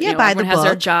 Things are, Yeah, by the everyone has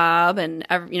their book. job and,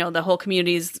 the whole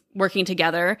community's working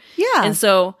together. Yeah. And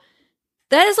so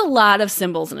that is a lot of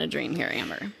symbols in a dream here,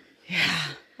 Amber. Yeah.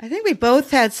 I think we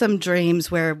both had some dreams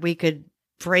where we could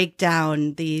break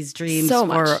down these dreams So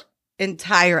for much.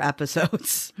 entire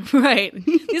episodes. Right.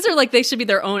 These are like, they should be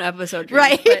their own episode dreams.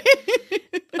 Right.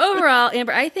 But overall,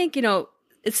 Amber, I think,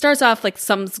 it starts off like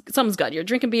something's good. You're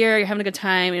drinking beer, you're having a good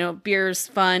time, beer's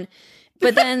fun.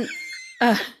 But then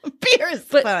Beer is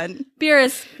fun. beer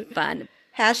is fun.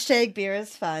 Hashtag beer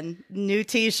is fun. New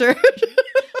t-shirt.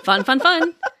 Fun.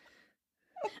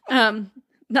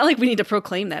 Not like we need to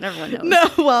proclaim that, everyone knows. No,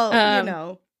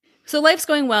 well, So life's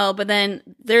going well, but then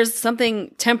there's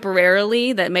something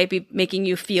temporarily that might be making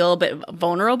you feel a bit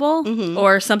vulnerable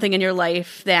or something in your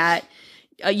life that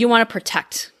you want to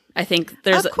protect. I think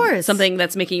there's Of course. something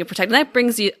that's making you protect. And that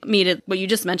brings me to what you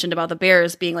just mentioned about the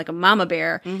bears being like a mama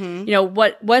bear.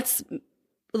 What's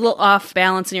a little off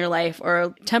balance in your life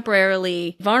or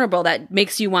temporarily vulnerable that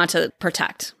makes you want to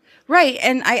protect? Right.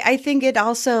 And I think it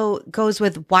also goes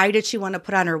with why did she want to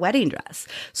put on her wedding dress?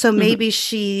 So maybe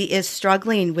she is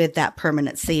struggling with that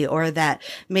permanency or that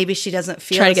maybe she doesn't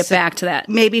feel Try to get back to that.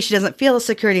 Maybe she doesn't feel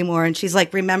secure anymore. And she's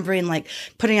like remembering like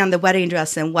putting on the wedding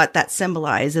dress and what that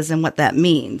symbolizes and what that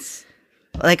means.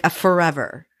 Like a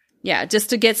forever. Yeah, just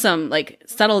to get some, like,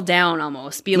 settle down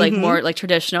almost. Be, like, more, like,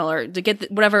 traditional or to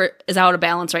get whatever is out of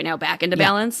balance right now back into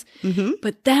balance.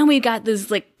 But then we got this,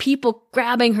 like, people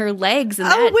grabbing her legs. And Oh,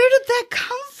 that, where did that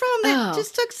come from? It Oh.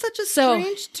 just took such a So,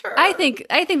 strange turn. I think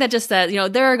that just says,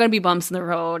 there are going to be bumps in the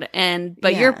road.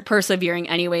 But you're Yeah. persevering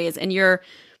anyways. And you're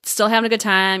still having a good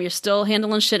time. You're still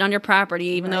handling shit on your property,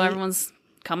 even though Right. everyone's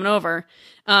coming over.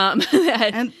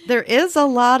 And there is a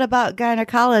lot about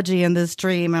gynecology in this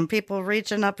dream and people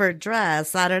reaching up her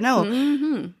dress. I don't know.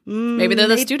 Maybe they're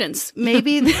the students.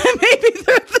 Maybe they're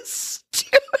the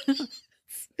students.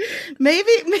 Maybe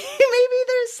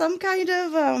there's some kind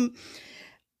of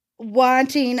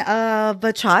wanting of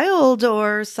a child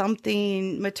or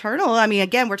something maternal. I mean,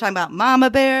 again, we're talking about mama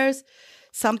bears. Or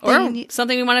Something.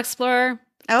 something we want to explore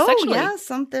Oh sexually. yeah,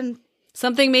 something.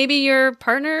 Something maybe your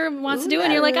partner wants to do,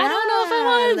 and you're like, I don't know if I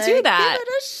want to do that. Give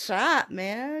it a shot,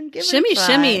 man. Give Shimmy, it a try.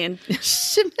 shimmy, and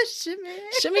shimmy.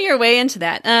 shimmy your way into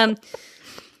that.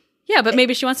 Yeah, but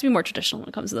maybe she wants to be more traditional when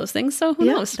it comes to those things. So who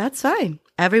knows? That's fine.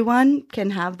 Everyone can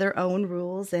have their own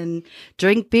rules and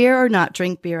drink beer or not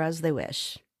drink beer as they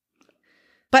wish.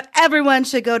 But everyone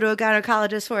should go to a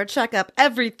gynecologist for a checkup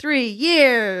every 3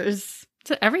 years.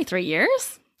 So every 3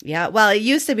 years? Yeah, well, it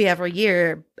used to be every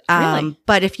year. Really?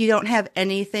 But if you don't have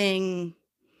anything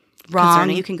wrong,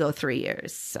 Concerning. you can go 3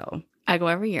 years. So I go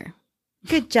every year.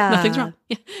 Good job. Nothing's wrong.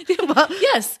 Yeah. Well,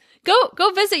 yes.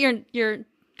 Go visit your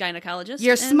gynecologist.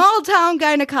 Your small town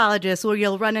gynecologist where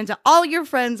you'll run into all your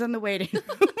friends in the waiting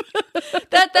room.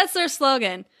 That's their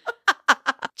slogan.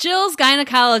 Jill's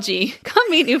Gynecology. Come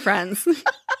meet new friends.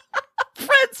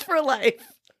 Friends for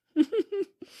life.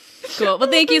 Cool. Well,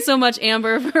 thank you so much,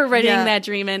 Amber, for writing that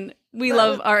dream. And we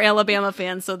love our Alabama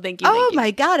fans, so thank you. Oh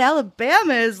my God.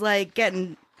 Alabama is like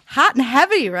getting hot and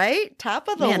heavy, right? Top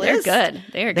of the list. They're good.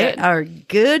 They They are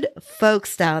good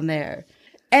folks down there.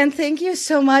 And thank you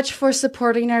so much for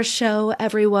supporting our show,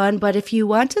 everyone. But if you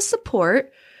want to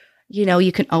support,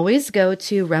 you can always go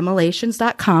to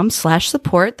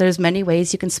remelations.com/support. There's many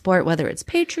ways you can support, whether it's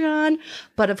Patreon,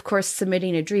 but of course,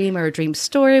 submitting a dream or a dream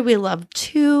story. We love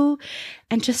too.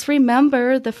 And just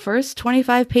remember, the first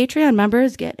 25 Patreon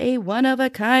members get a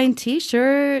one-of-a-kind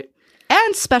t-shirt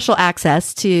and special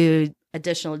access to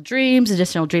additional dream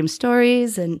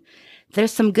stories. And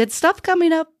there's some good stuff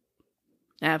coming up.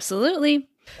 Absolutely.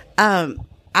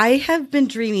 I have been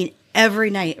dreaming every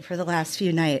night for the last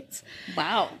few nights.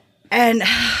 Wow. And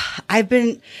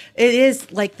it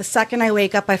is like the second I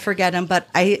wake up, I forget them, but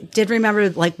I did remember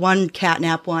like one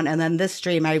catnap one. And then this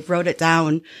dream, I wrote it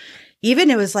down.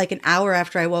 Even it was like an hour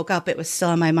after I woke up, it was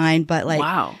still in my mind, but like,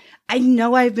 wow. I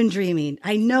know I've been dreaming.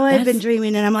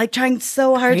 And I'm like trying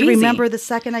so hard to remember the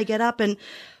second I get up. And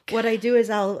what I do is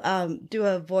I'll do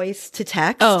a voice to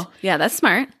text. Oh, yeah, that's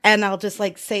smart. And I'll just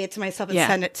like say it to myself and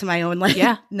send it to my own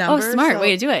number. Oh, smart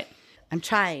way to do it. I'm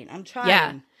trying.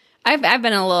 Yeah. I've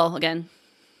been a little again.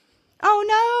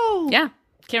 Oh no. Yeah.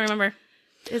 Can't remember.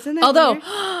 Isn't it? Although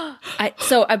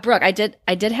weird? Brooke, I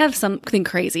did have something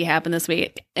crazy happen this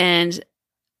week, and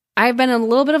I've been in a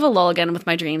little bit of a lull again with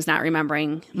my dreams, not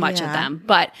remembering much of them.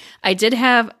 But I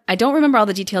don't remember all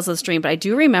the details of this dream, but I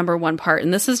do remember one part,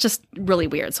 and this is just really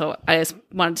weird. So I just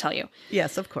wanted to tell you.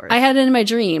 Yes, of course. I had it in my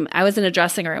dream. I was in a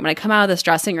dressing room, and I come out of this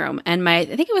dressing room, and I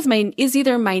think it was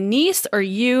either my niece or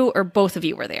you or both of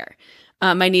you were there.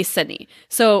 My niece, Sydney.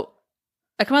 So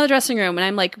I come out of the dressing room, and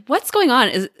I'm like, what's going on?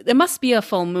 It must be a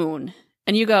full moon.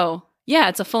 And you go, yeah,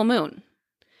 it's a full moon.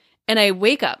 And I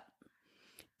wake up.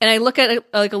 And I look at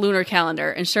a lunar calendar,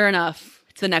 and sure enough,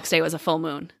 the next day was a full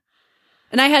moon.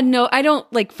 And I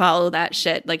don't like follow that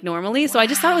shit like normally. So I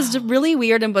just thought it was really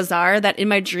weird and bizarre that in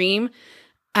my dream,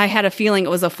 I had a feeling it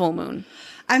was a full moon.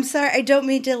 I'm sorry. I don't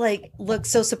mean to like look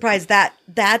so surprised.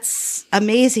 That's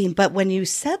amazing. But when you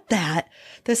said that,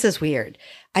 this is weird.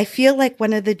 I feel like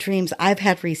one of the dreams I've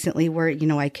had recently where,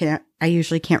 I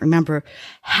usually can't remember,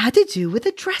 had to do with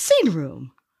a dressing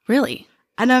room. Really?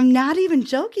 And I'm not even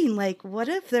joking. Like, what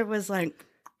if there was like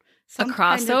a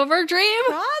crossover dream?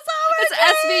 It's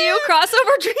SVU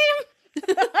crossover dream.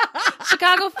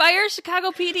 Chicago Fire,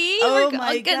 Chicago PD. Oh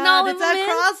my God! It's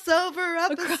a crossover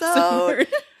episode.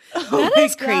 That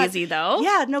is crazy, though.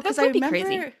 Yeah, no, because I remember.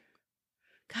 Crazy.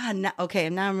 God, now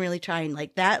I'm really trying.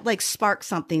 Like that, like sparked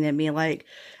something in me. Like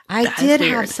I did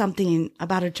have something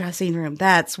about a dressing room.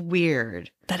 That's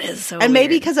weird. That is so. And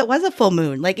maybe because it was a full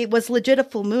moon. Like it was legit a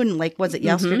full moon. Like was it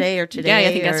yesterday or today? Yeah,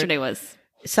 I think yesterday was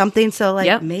something. So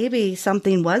like maybe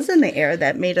something was in the air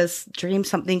that made us dream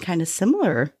something kind of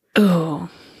similar. Oh,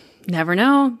 never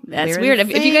know. That's weird.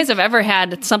 If you guys have ever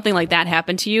had something like that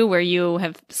happen to you, where you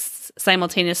have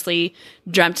simultaneously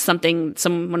dreamt something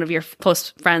one of your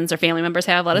close friends or family members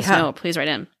have, let us know. Please write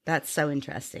in. That's so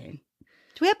interesting.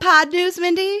 Do we have pod news,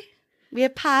 Mindy? We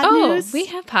have pod news? Oh, we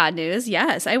have pod news.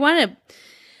 Yes.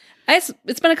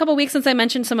 It's been a couple weeks since I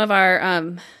mentioned some of our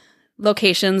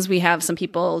locations we have some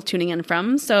people tuning in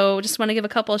from. So just want to give a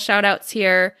couple of shout outs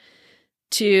here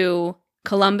to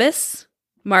Columbus,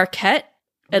 Marquette,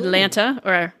 Atlanta,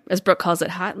 or as Brooke calls it,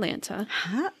 Hotlanta.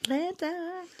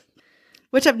 Hotlanta.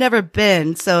 Which I've never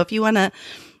been. So if you want to,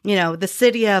 the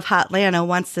city of Hotlanta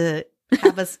wants to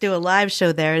have us do a live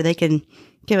show there, they can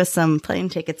give us some plane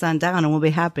tickets on down and we'll be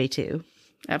happy to.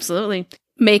 Absolutely.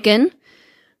 Macon,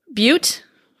 Butte.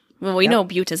 Well, we know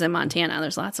Butte is in Montana.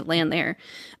 There's lots of land there.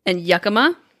 And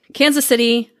Yakima, Kansas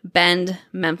City, Bend,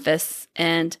 Memphis,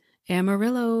 and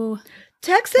Amarillo.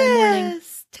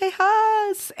 Texas.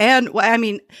 Tejas. And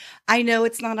I know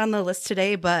it's not on the list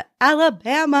today, but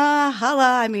Alabama,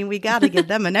 holla. We got to give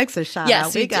them an extra shout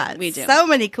out. We do. So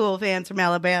many cool fans from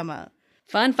Alabama.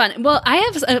 Fun. Well, I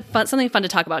have something fun to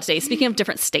talk about today. Speaking of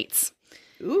different states,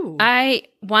 I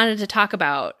wanted to talk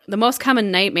about the most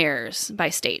common nightmares by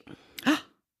state.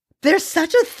 There's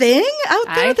such a thing out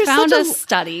there? I found a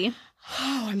study.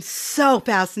 Oh, I'm so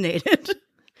fascinated.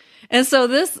 And so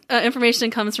this information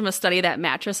comes from a study that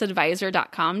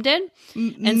mattressadvisor.com did.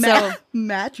 And so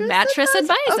Mattress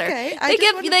Advisor. Okay.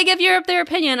 They give their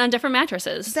opinion on different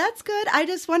mattresses. That's good. I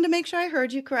just wanted to make sure I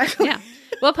heard you correctly. Yeah.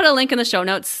 We'll put a link in the show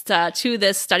notes to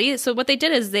this study. So what they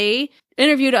did is they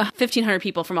interviewed 1,500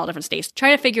 people from all different states,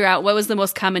 trying to figure out what was the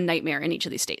most common nightmare in each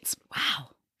of these states. Wow.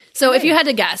 So if you had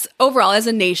to guess, overall as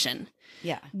a nation,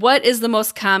 yeah, what is the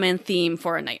most common theme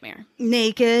for a nightmare?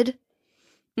 Naked.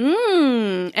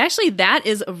 Actually, that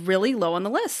is really low on the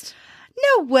list.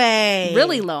 No way.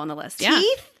 Really low on the list. Yeah.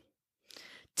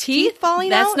 Teeth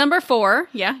falling out? That's number 4.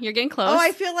 Yeah, you're getting close. Oh,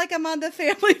 I feel like I'm on the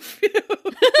Family Feud.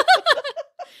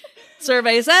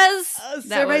 Survey says.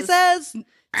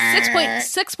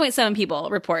 6.7 people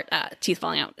report teeth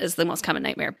falling out is the most common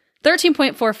nightmare.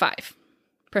 13.45%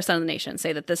 of the nation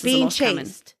say that this is the most common.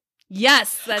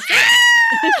 Yes, that's it.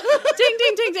 Ding,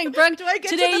 ding, ding, ding. Brooke, do I get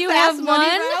today to the you fast have money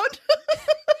one. round?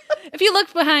 If you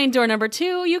look behind door number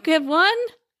 2, you have one.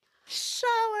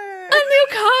 Shower. A new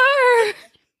car.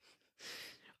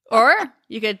 Or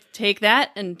you could take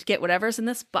that and get whatever's in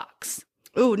this box.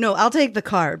 Oh, no, I'll take the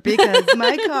car because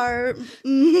my car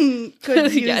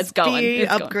could use be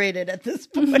upgraded at this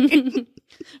point.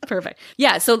 Perfect.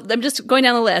 Yeah, so I'm just going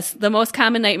down the list. The most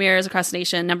common nightmares across the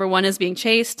nation. Number 1 is being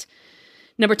chased.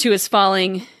 Number 2 is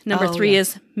falling. Number 3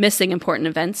 is missing important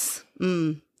events.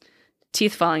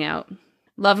 Teeth falling out.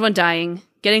 Loved one dying.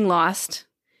 Getting lost.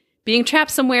 Being trapped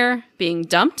somewhere. Being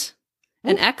dumped.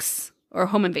 An ex. Or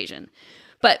home invasion.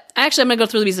 But actually, I'm going to go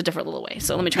through these a different little way.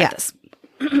 So let me try this.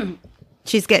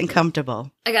 She's getting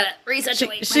comfortable. I got to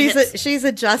resuscitate She's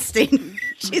adjusting.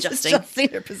 She's adjusting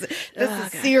her position.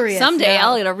 This is serious. Someday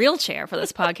I'll get a real chair for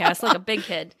this podcast like a big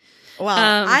kid. Well,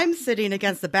 I'm sitting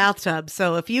against the bathtub,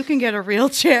 so if you can get a real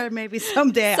chair, maybe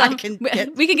someday I can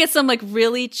get... We can get some like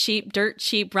really cheap, dirt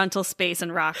cheap rental space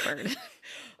in Rockford.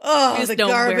 Oh, the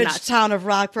garbage town of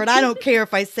Rockford. I don't care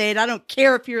if I say it. I don't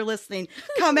care if you're listening.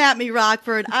 Come at me,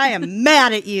 Rockford. I am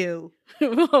mad at you.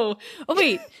 Whoa. Oh,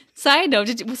 wait. Side note.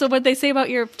 So what did they say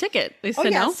about your ticket? They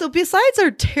said no? So besides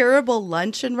our terrible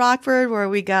lunch in Rockford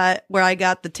where I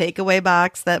got the takeaway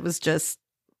box that was just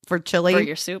for chili. For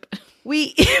your soup.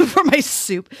 For my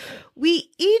soup. We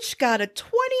each got a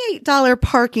 $28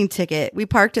 parking ticket. We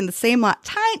parked in the same lot.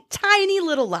 Tiny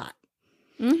little lot.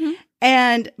 Mm-hmm.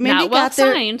 And Mindy got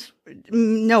there. Signed.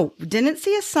 No, didn't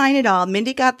see a sign at all.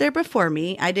 Mindy got there before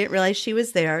me. I didn't realize she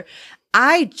was there.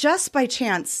 I just by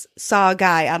chance saw a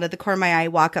guy out of the corner of my eye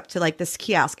walk up to like this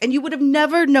kiosk. And you would have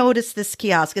never noticed this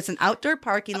kiosk. It's an outdoor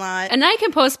parking lot. And I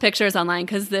can post pictures online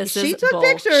because She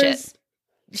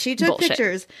took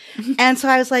pictures. And so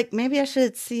I was like, maybe I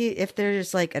should see if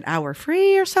there's like an hour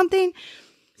free or something.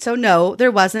 So no,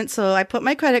 there wasn't. So I put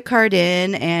my credit card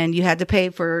in and you had to pay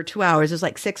for 2 hours. It was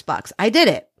like $6. I did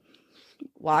it.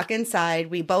 Walk inside.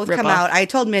 We both come out. I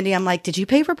told Mindy, I'm like, did you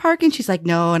pay for parking? She's like,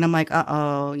 no. And I'm like,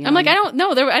 uh-oh. I'm like, I don't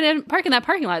know. I didn't park in that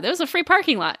parking lot. There was a free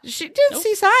parking lot. She didn't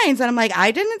see signs. And I'm like,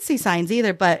 I didn't see signs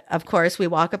either. But of course, we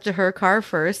walk up to her car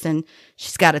first and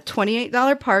she's got a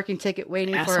 $28 parking ticket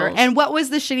waiting for her. And what was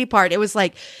the shitty part? It was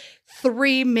like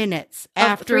 3 minutes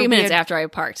after. 3 minutes after I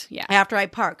parked. Yeah. After I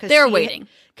parked. They're waiting.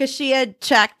 Because she had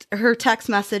checked her text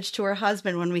message to her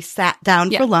husband when we sat down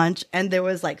for lunch, and there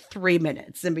was like 3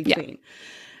 minutes in between. Yeah.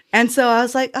 And so I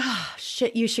was like, oh,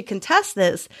 shit, you should contest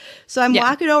this. So I'm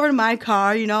walking over to my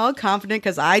car, all confident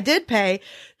because I did pay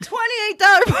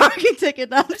 $28 parking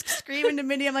ticket. And I'm screaming to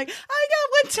Mindy. I'm like, I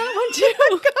got one too.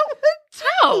 I got one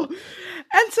too.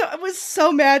 And so I was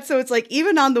so mad. So it's like,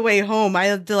 even on the way home, I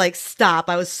had to like stop.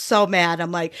 I was so mad.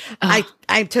 I'm like,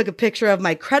 I took a picture of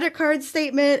my credit card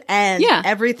statement and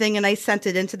everything, and I sent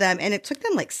it into them. And it took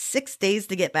them like 6 days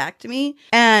to get back to me.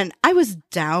 And I was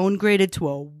downgraded to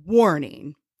a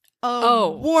warning.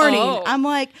 Warning. I'm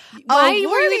like, why you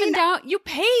weren't even down? You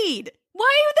paid.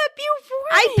 Why would that be a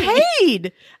warning?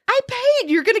 I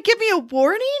paid. You're going to give me a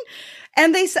warning?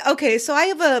 And they said, okay, so I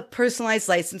have a personalized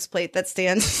license plate that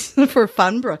stands for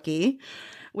Fun Brookie,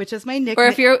 which is my nickname. Or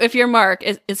if you're Mark,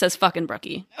 it says fucking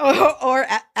Brookie. Or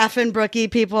F-N Brookie,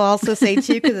 people also say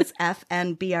too, because it's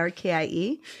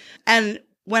FNBRKIE. And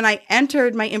when I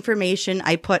entered my information,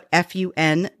 I put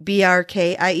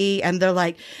FUNBRKIE, and they're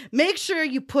like, make sure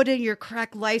you put in your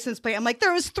correct license plate. I'm like,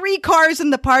 there was 3 cars in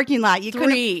the parking lot. You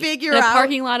couldn't figure out. A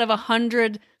parking lot of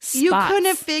 100 spots. You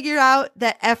couldn't figure out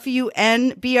that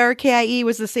FUNBRKIE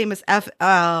was the same as F. Oh,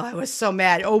 I was so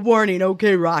mad. Oh, warning.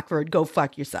 Okay, Rockford, go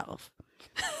fuck yourself.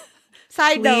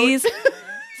 Side note.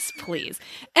 Please.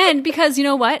 And because you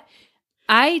know what?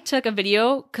 I took a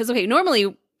video because, okay,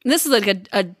 normally This is like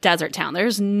a desert town.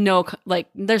 There's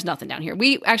there's nothing down here.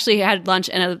 We actually had lunch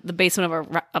in the basement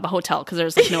of a hotel because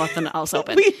there's like nothing else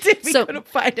open. We couldn't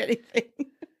find anything.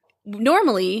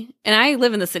 Normally, and I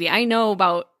live in the city. I don't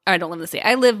live in the city.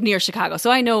 I live near Chicago,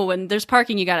 so I know when there's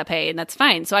parking, you got to pay, and that's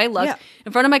fine. So I look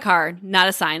in front of my car, not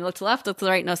a sign. Look to the left, look to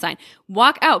the right, no sign.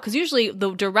 Walk out, because usually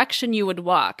the direction you would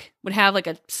walk would have like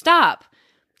a stop.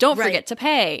 Don't forget to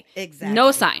pay. Exactly.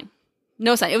 No sign.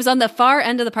 No sign. It was on the far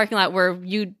end of the parking lot where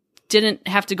you didn't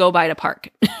have to go by to park.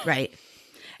 Right.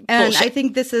 And Bullshit. I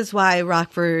think this is why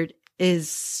Rockford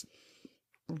is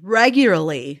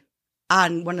regularly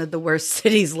on one of the worst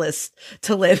cities list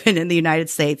to live in the United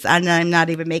States. And I'm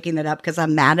not even making that up because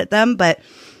I'm mad at them, but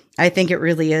I think it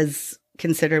really is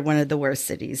considered one of the worst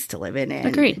cities to live in. And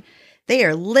Agreed. they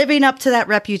are living up to that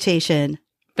reputation.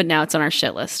 But now it's on our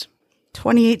shit list.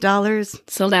 $28.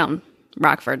 Still down.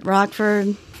 Rockford.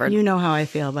 You know how I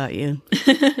feel about you.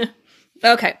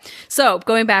 Okay. So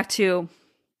going back to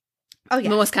the the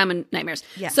most common nightmares.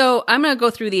 Yeah. So I'm going to go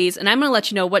through these and I'm going to let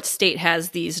you know what state has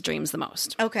these dreams the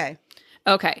most. Okay.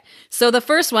 Okay. So the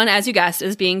first one, as you guessed,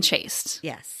 is being chased.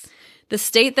 Yes. The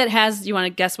state that has, you want to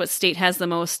guess what state has the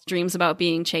most dreams about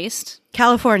being chased?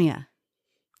 California.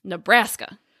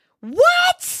 Nebraska.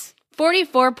 What?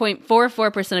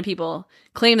 44.44% of people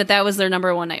claim that was their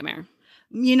number one nightmare.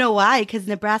 You know why? Because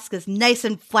Nebraska's nice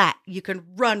and flat. You can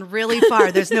run really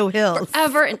far. There's no hills.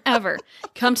 Ever and ever.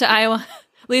 Come to Iowa,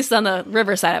 at least on the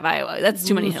riverside of Iowa. That's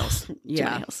too many hills. Too many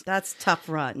hills. That's tough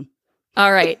run.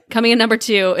 All right. Coming in number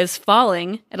 2 is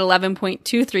falling at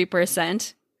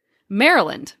 11.23%.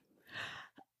 Maryland.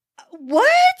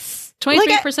 What?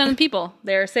 23% of people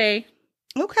there say.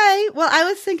 Okay. Well, I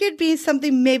was thinking it'd be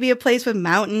something, maybe a place with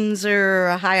mountains or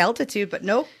a high altitude, but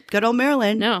nope. Good old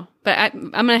Maryland. No, but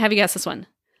I'm going to have you guess this one.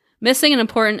 Missing an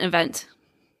important event.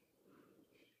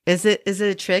 Is it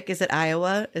a trick? Is it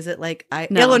Iowa? Is it like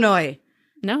No. Illinois?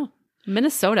 No,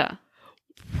 Minnesota.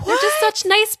 What? They're just such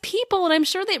nice people, and I'm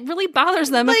sure that really bothers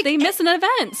them if they miss an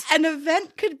event. An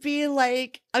event could be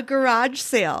like a garage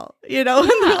sale, you know? And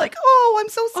they're like, oh, I'm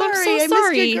so sorry. I'm so sorry.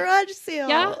 I missed your garage sale.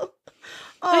 Yeah.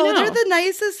 Oh, they're the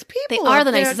nicest people. They are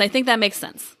the there. nicest. I think that makes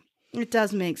sense. It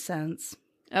does make sense.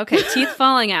 Okay, teeth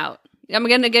falling out. I'm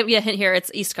going to give you a hint here.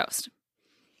 It's East Coast.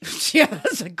 Yeah,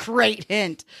 that's a great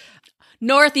hint.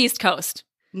 Northeast Coast.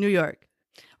 New York.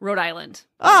 Rhode Island.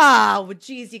 Oh, well,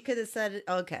 geez, you could have said it.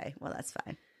 Okay, well, that's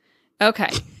fine. Okay.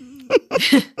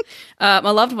 A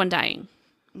loved one dying.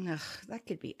 Ugh, that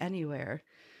could be anywhere.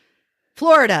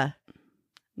 Florida.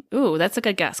 Ooh, that's a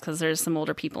good guess because there's some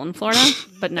older people in Florida,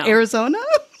 but no. Arizona?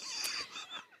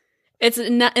 It's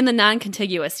in the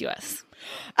non-contiguous U.S.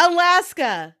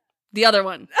 Alaska. The other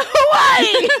one.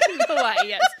 Hawaii. Hawaii,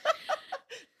 yes.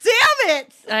 Damn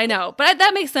it. I know, but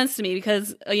that makes sense to me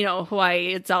because,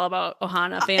 Hawaii, it's all about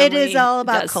Ohana family. It is all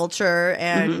about culture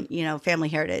and, family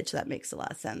heritage. That makes a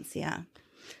lot of sense, yeah.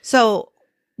 So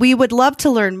we would love to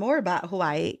learn more about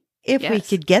Hawaii if we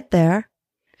could get there.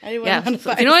 Yeah, if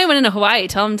you know anyone in Hawaii,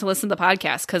 tell them to listen to the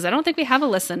podcast because I don't think we have a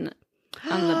listen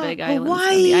on the big islands.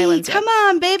 Hawaii, the islands come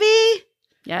on, baby.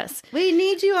 Yes. We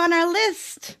need you on our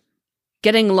list.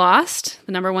 Getting lost,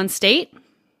 the number one state,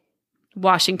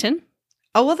 Washington.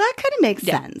 Oh, well, that kind of makes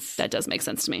sense. That does make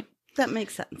sense to me. That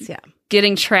makes sense, yeah.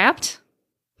 Getting trapped,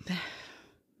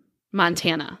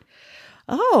 Montana.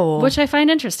 Oh. Which I find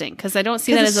interesting because I don't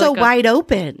see that as so wide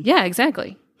open. Yeah,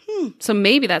 exactly. So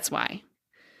maybe that's why.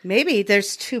 Maybe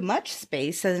there's too much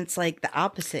space and it's like the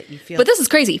opposite. You feel. But this is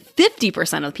crazy.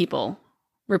 50% of people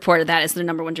reported that as their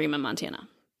number one dream in Montana.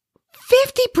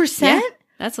 50%? Yeah,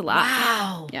 that's a lot.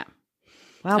 Wow. Yeah.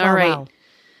 Wow. All right.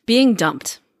 Being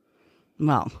dumped.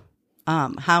 Well,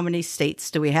 how many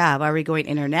states do we have? Are we going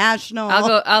international?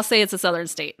 I'll say it's a southern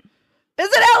state. Is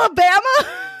it Alabama?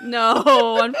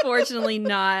 No, unfortunately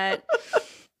not.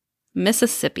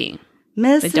 Mississippi.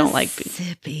 They don't like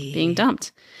being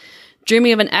dumped.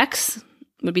 Dreaming of an ex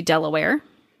would be Delaware.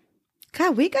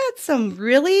 God, we got some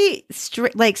really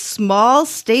small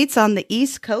states on the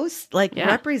East Coast,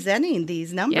 representing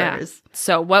these numbers. Yeah.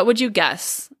 So what would you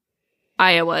guess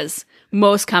Iowa's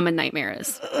most common nightmare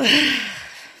is?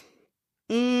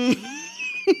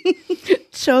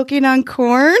 Choking on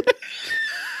corn?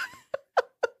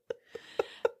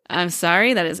 I'm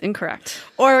sorry, that is incorrect.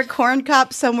 Or a corn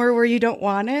cop somewhere where you don't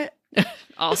want it?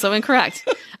 Also incorrect.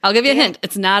 I'll give you a hint.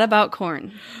 It's not about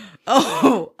corn.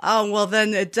 Oh, well,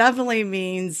 then it definitely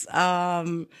means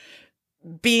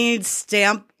being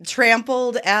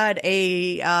trampled at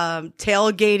a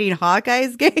tailgating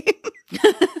Hawkeyes game.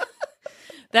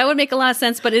 That would make a lot of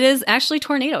sense, but it is actually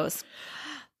tornadoes.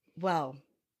 Well,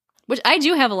 Which I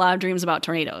do have a lot of dreams about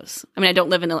tornadoes. I mean, I don't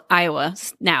live in Iowa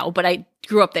now, but I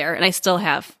grew up there and I still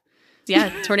have.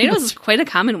 Yeah, tornadoes is quite a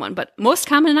common one, but most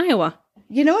common in Iowa.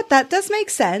 You know what? That does make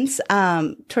sense.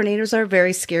 Tornadoes are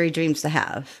very scary dreams to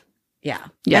have. Yeah.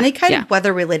 Any kind of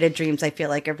weather-related dreams, I feel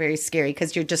like, are very scary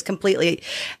because you're just completely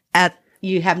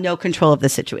you have no control of the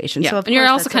situation. Yeah. So and you're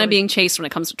also kind of being chased when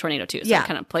it comes to tornado, too. So it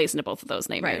kind of plays into both of those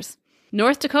nightmares. Right.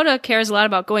 North Dakota cares a lot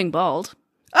about going bald.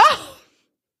 Oh!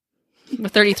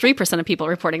 With 33% of people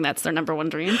reporting that's their number one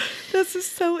dream. This is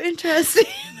so interesting.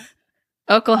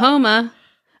 Oklahoma.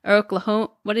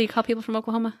 What do you call people from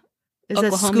Oklahoma? Is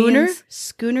it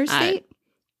Schooner State?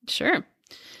 Sure.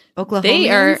 Oklahoma. They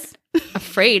are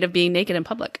afraid of being naked in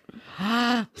public.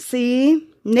 See?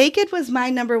 Naked was my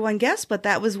number one guess, but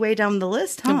that was way down the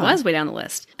list, huh? It was way down the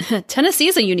list. Tennessee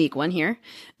is a unique one here.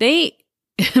 They,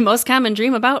 most common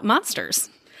dream about monsters.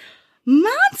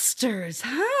 Monsters,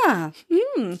 huh?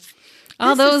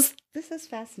 All those. This is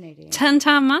fascinating.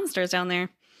 10-tom monsters down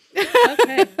there.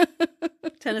 Okay.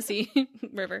 Tennessee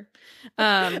River.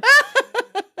 Got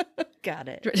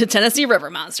it. Tennessee River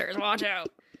monsters. Watch out.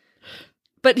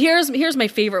 But here's my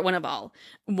favorite one of all.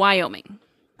 Wyoming.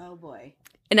 Oh, boy.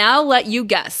 And I'll let you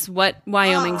guess what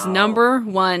Wyoming's number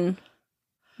one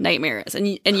nightmare is. And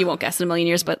you won't guess in a million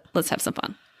years, but let's have some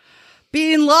fun.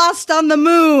 Being lost on the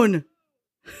moon.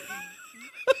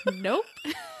 Nope.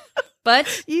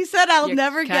 But you said I'll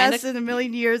never guess in a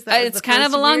million years. It's kind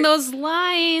of along those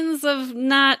lines of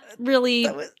not really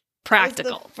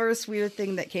practical. That was the first weird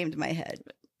thing that came to my head.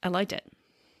 I liked it.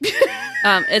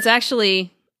 It's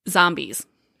actually zombies.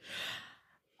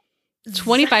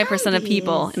 25% of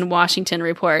people in Washington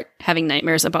report having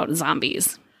nightmares about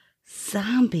zombies.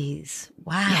 Zombies.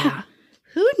 Wow. Yeah.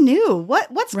 Who knew?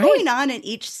 What's going on in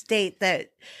each state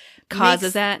that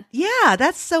causes that? Yeah,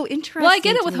 that's so interesting. Well, I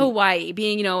get it with Hawaii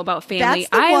being, about family. That's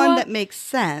the one that makes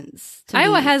sense.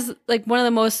 Iowa has one of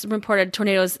the most reported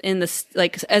tornadoes in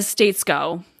the as states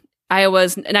go.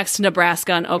 Iowa's next to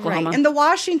Nebraska and Oklahoma. Right. And the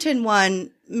Washington one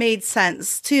made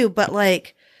sense too, but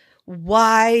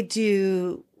why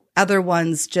do other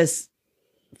ones just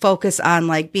focus on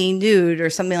being nude or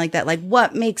something like that?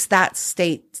 What makes that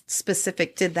state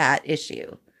specific to that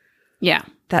issue? Yeah.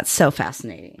 That's so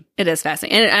fascinating. It is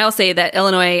fascinating. And I'll say that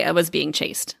Illinois was being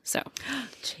chased. So,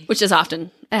 which is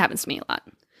often, it happens to me a lot.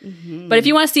 Mm-hmm. But if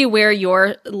you want to see where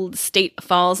your state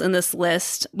falls in this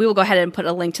list, we will go ahead and put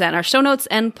a link to that in our show notes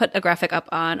and put a graphic up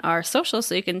on our social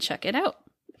so you can check it out.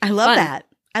 I love that.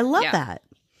 I love that.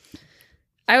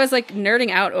 I was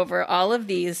nerding out over all of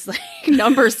these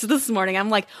numbers this morning. I'm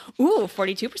like, ooh,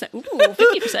 42%. Ooh,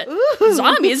 50%. Ooh.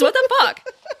 Zombies, what the fuck?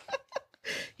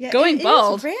 Yeah, going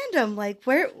bald. It's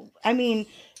random.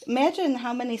 Imagine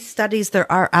how many studies there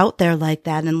are out there like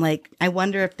that. And I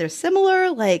wonder if they're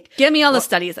similar. Give me all the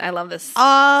studies. I love this.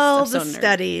 All the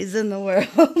studies in the world.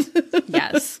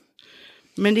 Yes.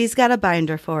 Mindy's got a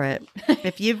binder for it.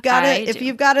 If you've got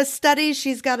you've got a study,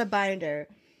 she's got a binder.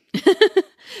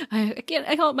 I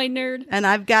call it my nerd. And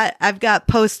I've got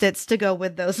Post-its to go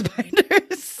with those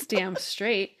binders. Damn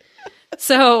straight.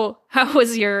 So, how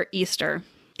was your Easter?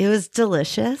 It was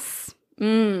delicious. What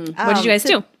did you guys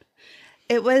do?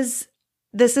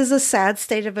 This is a sad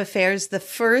state of affairs. The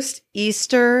first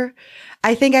Easter,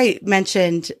 I think I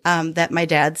mentioned that my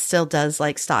dad still does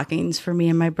stockings for me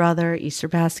and my brother, Easter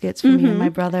baskets for me and my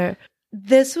brother.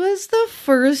 This was the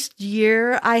first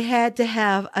year I had to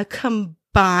have a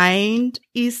combined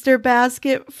Easter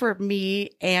basket for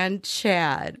me and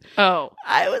Chad. Oh.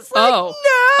 I was no!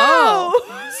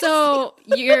 Oh. So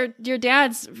your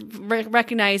dad's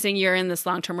recognizing you're in this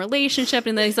long-term relationship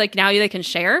and then he's now they can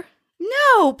share?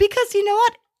 No, because you know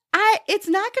what? It's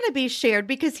not going to be shared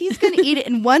because he's going to eat it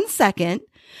in 1 second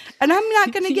and I'm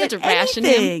not going to get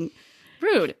anything. Him.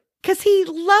 Rude. Because he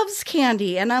loves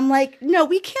candy. And I'm no,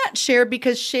 we can't share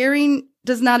because sharing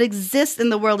does not exist in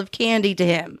the world of candy to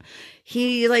him.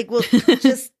 He will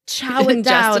just chow it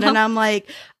down. And I'm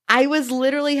I was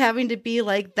literally having to be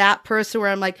that person where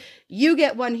I'm you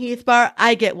get one Heath bar,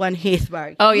 I get one Heath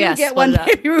bar. Oh, yeah. You get one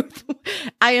Ruth.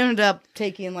 I ended up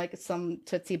taking some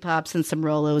Tootsie Pops and some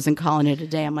Rolos and calling it a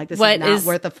day. I'm this is not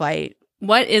worth a fight.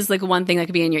 What is one thing that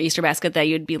could be in your Easter basket that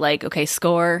you'd be okay,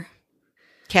 score?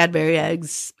 Cadbury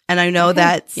eggs. And I know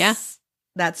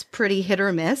that's pretty hit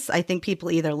or miss. I think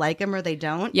people either like them or they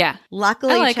don't. Yeah.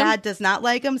 Luckily, Chad does not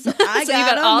like them, so I so you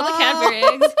got all the Cadbury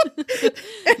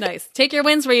eggs. Nice. Take your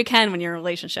wins where you can when you're in a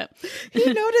relationship. He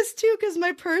noticed too because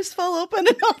my purse fell open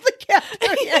and all the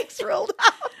Cadbury eggs rolled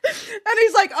out. And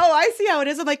he's oh, I see how it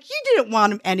is. I'm you didn't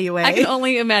want them anyway. I can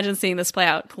only imagine seeing this play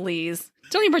out. Please.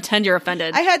 Don't even pretend you're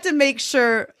offended. I had to make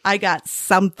sure I got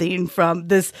something from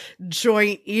this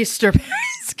joint Easter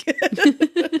basket.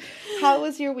 How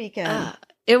was your weekend?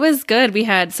 It was good. We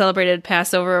had celebrated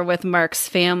Passover with Mark's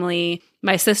family.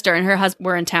 My sister and her husband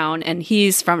were in town, and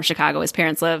he's from Chicago. His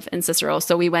parents live in Cicero.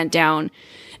 So we went down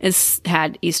and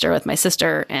had Easter with my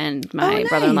sister and my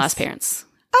brother-in-law's parents.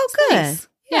 Oh, good. Nice.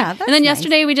 Yeah. And then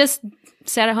yesterday we just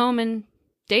sat at home and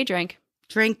day drank.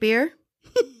 Drink beer?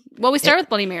 Well, we started with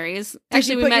Bloody Marys. Did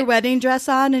you put your wedding dress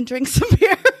on and drink some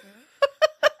beer?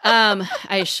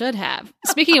 I should have.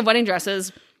 Speaking of wedding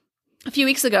dresses, a few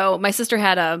weeks ago, my sister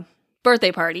had a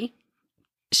birthday party.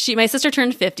 My sister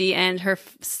turned 50, and her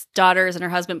daughters and her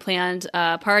husband planned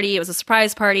a party. It was a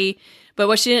surprise party, but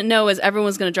what she didn't know is everyone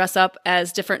was going to dress up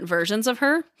as different versions of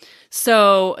her.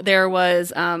 So there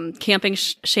was camping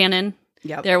Shannon.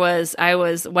 Yep. I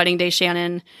was wedding day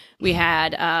Shannon. We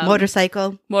had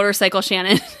motorcycle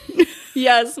Shannon.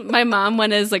 Yes, my mom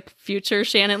went as like future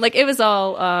Shannon. Like it was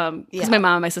all because my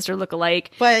mom and my sister look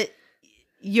alike. But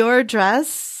your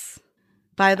dress,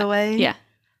 by the way,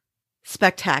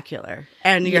 spectacular,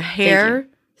 and your hair,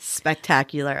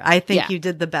 spectacular. I think you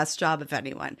did the best job of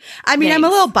anyone. I mean, I'm a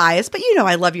little biased, but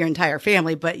I love your entire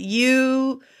family. But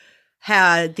you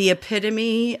had the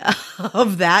epitome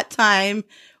of that time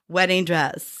wedding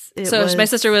dress. My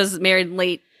sister was married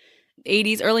late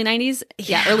 80s, early 90s.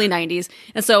 Yeah, early 90s.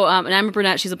 And so, and I'm a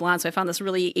brunette, she's a blonde. So I found this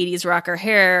really 80s rocker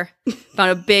hair,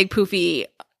 found a big poofy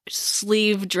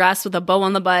sleeve dress with a bow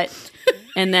on the butt,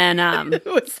 and then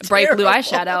bright blue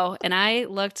eyeshadow. And I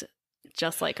looked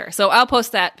just like her. So I'll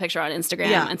post that picture on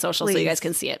Instagram and social so you guys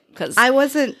can see it. Because I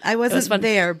wasn't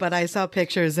there, but I saw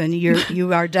pictures, and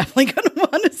you are definitely going to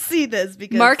want to see this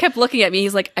because Mark kept looking at me.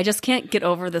 He's like, I just can't get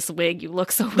over this wig. You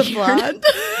look so weird. Blonde.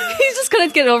 He just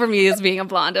couldn't get over me as being a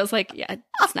blonde. I was like, yeah,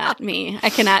 it's not me. I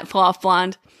cannot pull off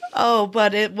blonde. Oh,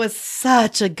 but it was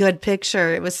such a good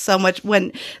picture. It was so much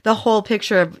when the whole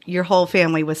picture of your whole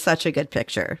family was such a good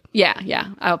picture. Yeah.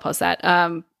 I will post that.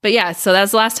 But yeah, so that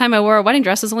was the last time I wore a wedding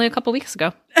dress. It was only a couple weeks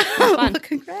ago. It was fun. Well,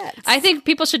 congrats. I think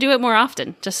people should do it more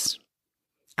often. Just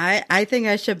I think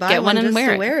I should buy one just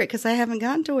to wear it because I haven't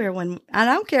gotten to wear one. I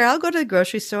don't care. I'll go to the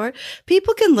grocery store.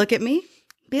 People can look at me.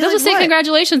 They'll just say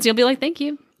congratulations. You'll be like, thank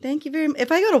you. Thank you very much.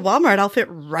 If I go to Walmart, I'll fit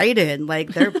right in.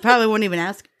 Like, they probably won't even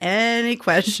ask any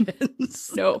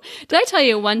questions. No. Did I tell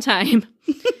you one time,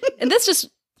 and this just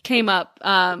came up,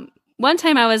 one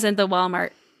time I was in the Walmart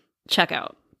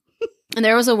checkout, and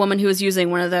there was a woman who was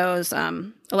using one of those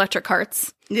electric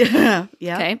carts. Yeah.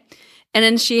 Okay. And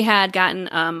then she had gotten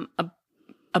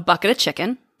a bucket of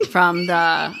chicken from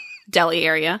the deli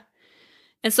area.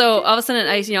 And so all of a sudden,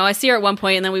 I see her at one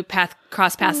point, and then we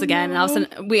cross paths again, and all of a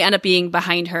sudden we end up being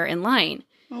behind her in line.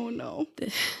 Oh, no.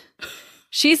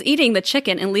 She's eating the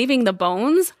chicken and leaving the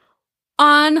bones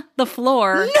on the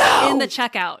floor in the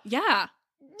checkout. Yeah.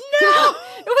 No.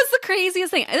 It was the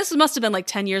craziest thing. This must have been like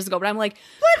 10 years ago, but I'm like,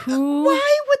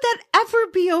 why would that ever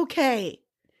be okay?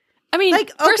 I mean,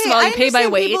 like, first of all, you pay by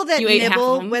weight. People that you ate half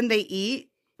of them when they eat,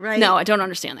 right? No, I don't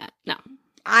understand that. No.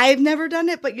 I've never done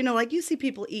it, but like you see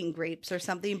people eating grapes or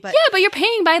something. But yeah, but you're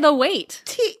paying by the weight.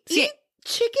 Eat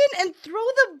chicken and throw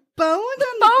the bones.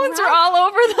 Bones are all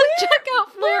over the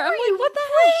checkout floor. I'm like, what the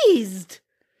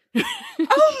hell?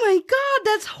 Oh my god,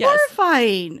 that's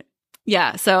horrifying.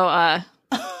 Yeah, so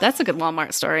that's a good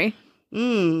Walmart story.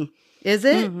 Is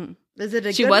it? Mm-hmm. Is it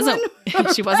a she good wasn't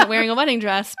one? She wasn't wearing a wedding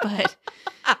dress, but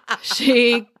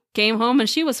she came home and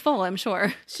she was full, I'm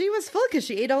sure. She was full because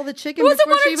she ate all the chicken. It wasn't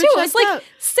one or two. It was like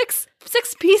six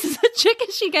pieces of chicken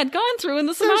she had gone through in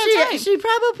the amount of time. She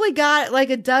probably got like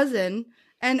a dozen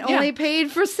and only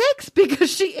paid for 6 because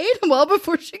she ate them all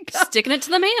before she got. Sticking it to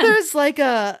the man. There's like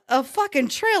a fucking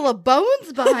trail of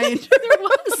bones behind her. There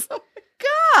was. Oh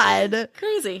my god.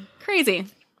 Crazy.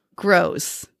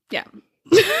 Gross. Yeah.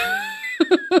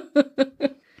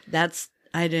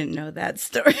 I didn't know that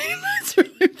story. That's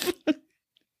really funny.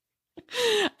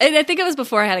 And I think it was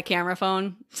before I had a camera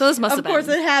phone. So this must have been. Of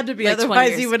course it had to be. Like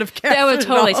otherwise you would have captured I would have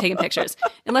totally taken taken pictures.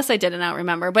 Unless I did and I don't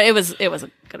remember. But it was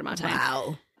a good amount of time.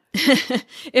 Wow.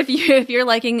 If you're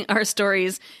liking our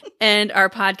stories and our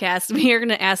podcast, we are going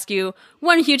to ask you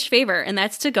one huge favor, and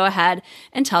that's to go ahead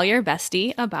and tell your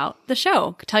bestie about the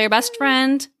show. Tell your best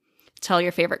friend. Tell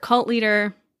your favorite cult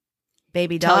leader.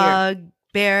 Baby dog,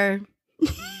 bear.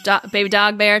 Baby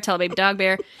dog bear. Tell a baby dog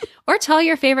bear. Or tell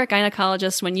your favorite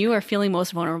gynecologist when you are feeling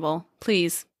most vulnerable.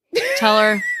 Please tell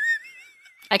her,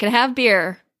 I can have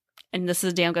beer, and this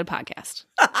is a damn good podcast.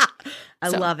 I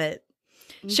love it.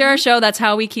 Share our show. That's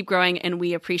how we keep growing, and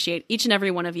we appreciate each and every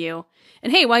one of you.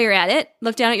 And hey, while you're at it,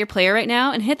 look down at your player right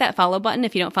now and hit that follow button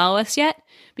if you don't follow us yet,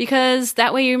 because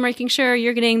that way you're making sure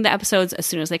you're getting the episodes as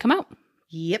soon as they come out.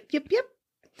 Yep.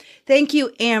 Thank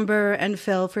you, Amber and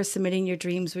Phil, for submitting your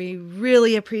dreams. We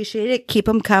really appreciate it. Keep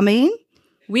them coming.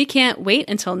 We can't wait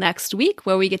until next week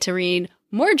where we get to read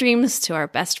more dreams to our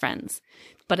best friends.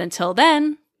 But until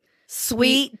then,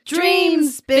 sweet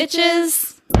dreams,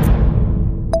 bitches!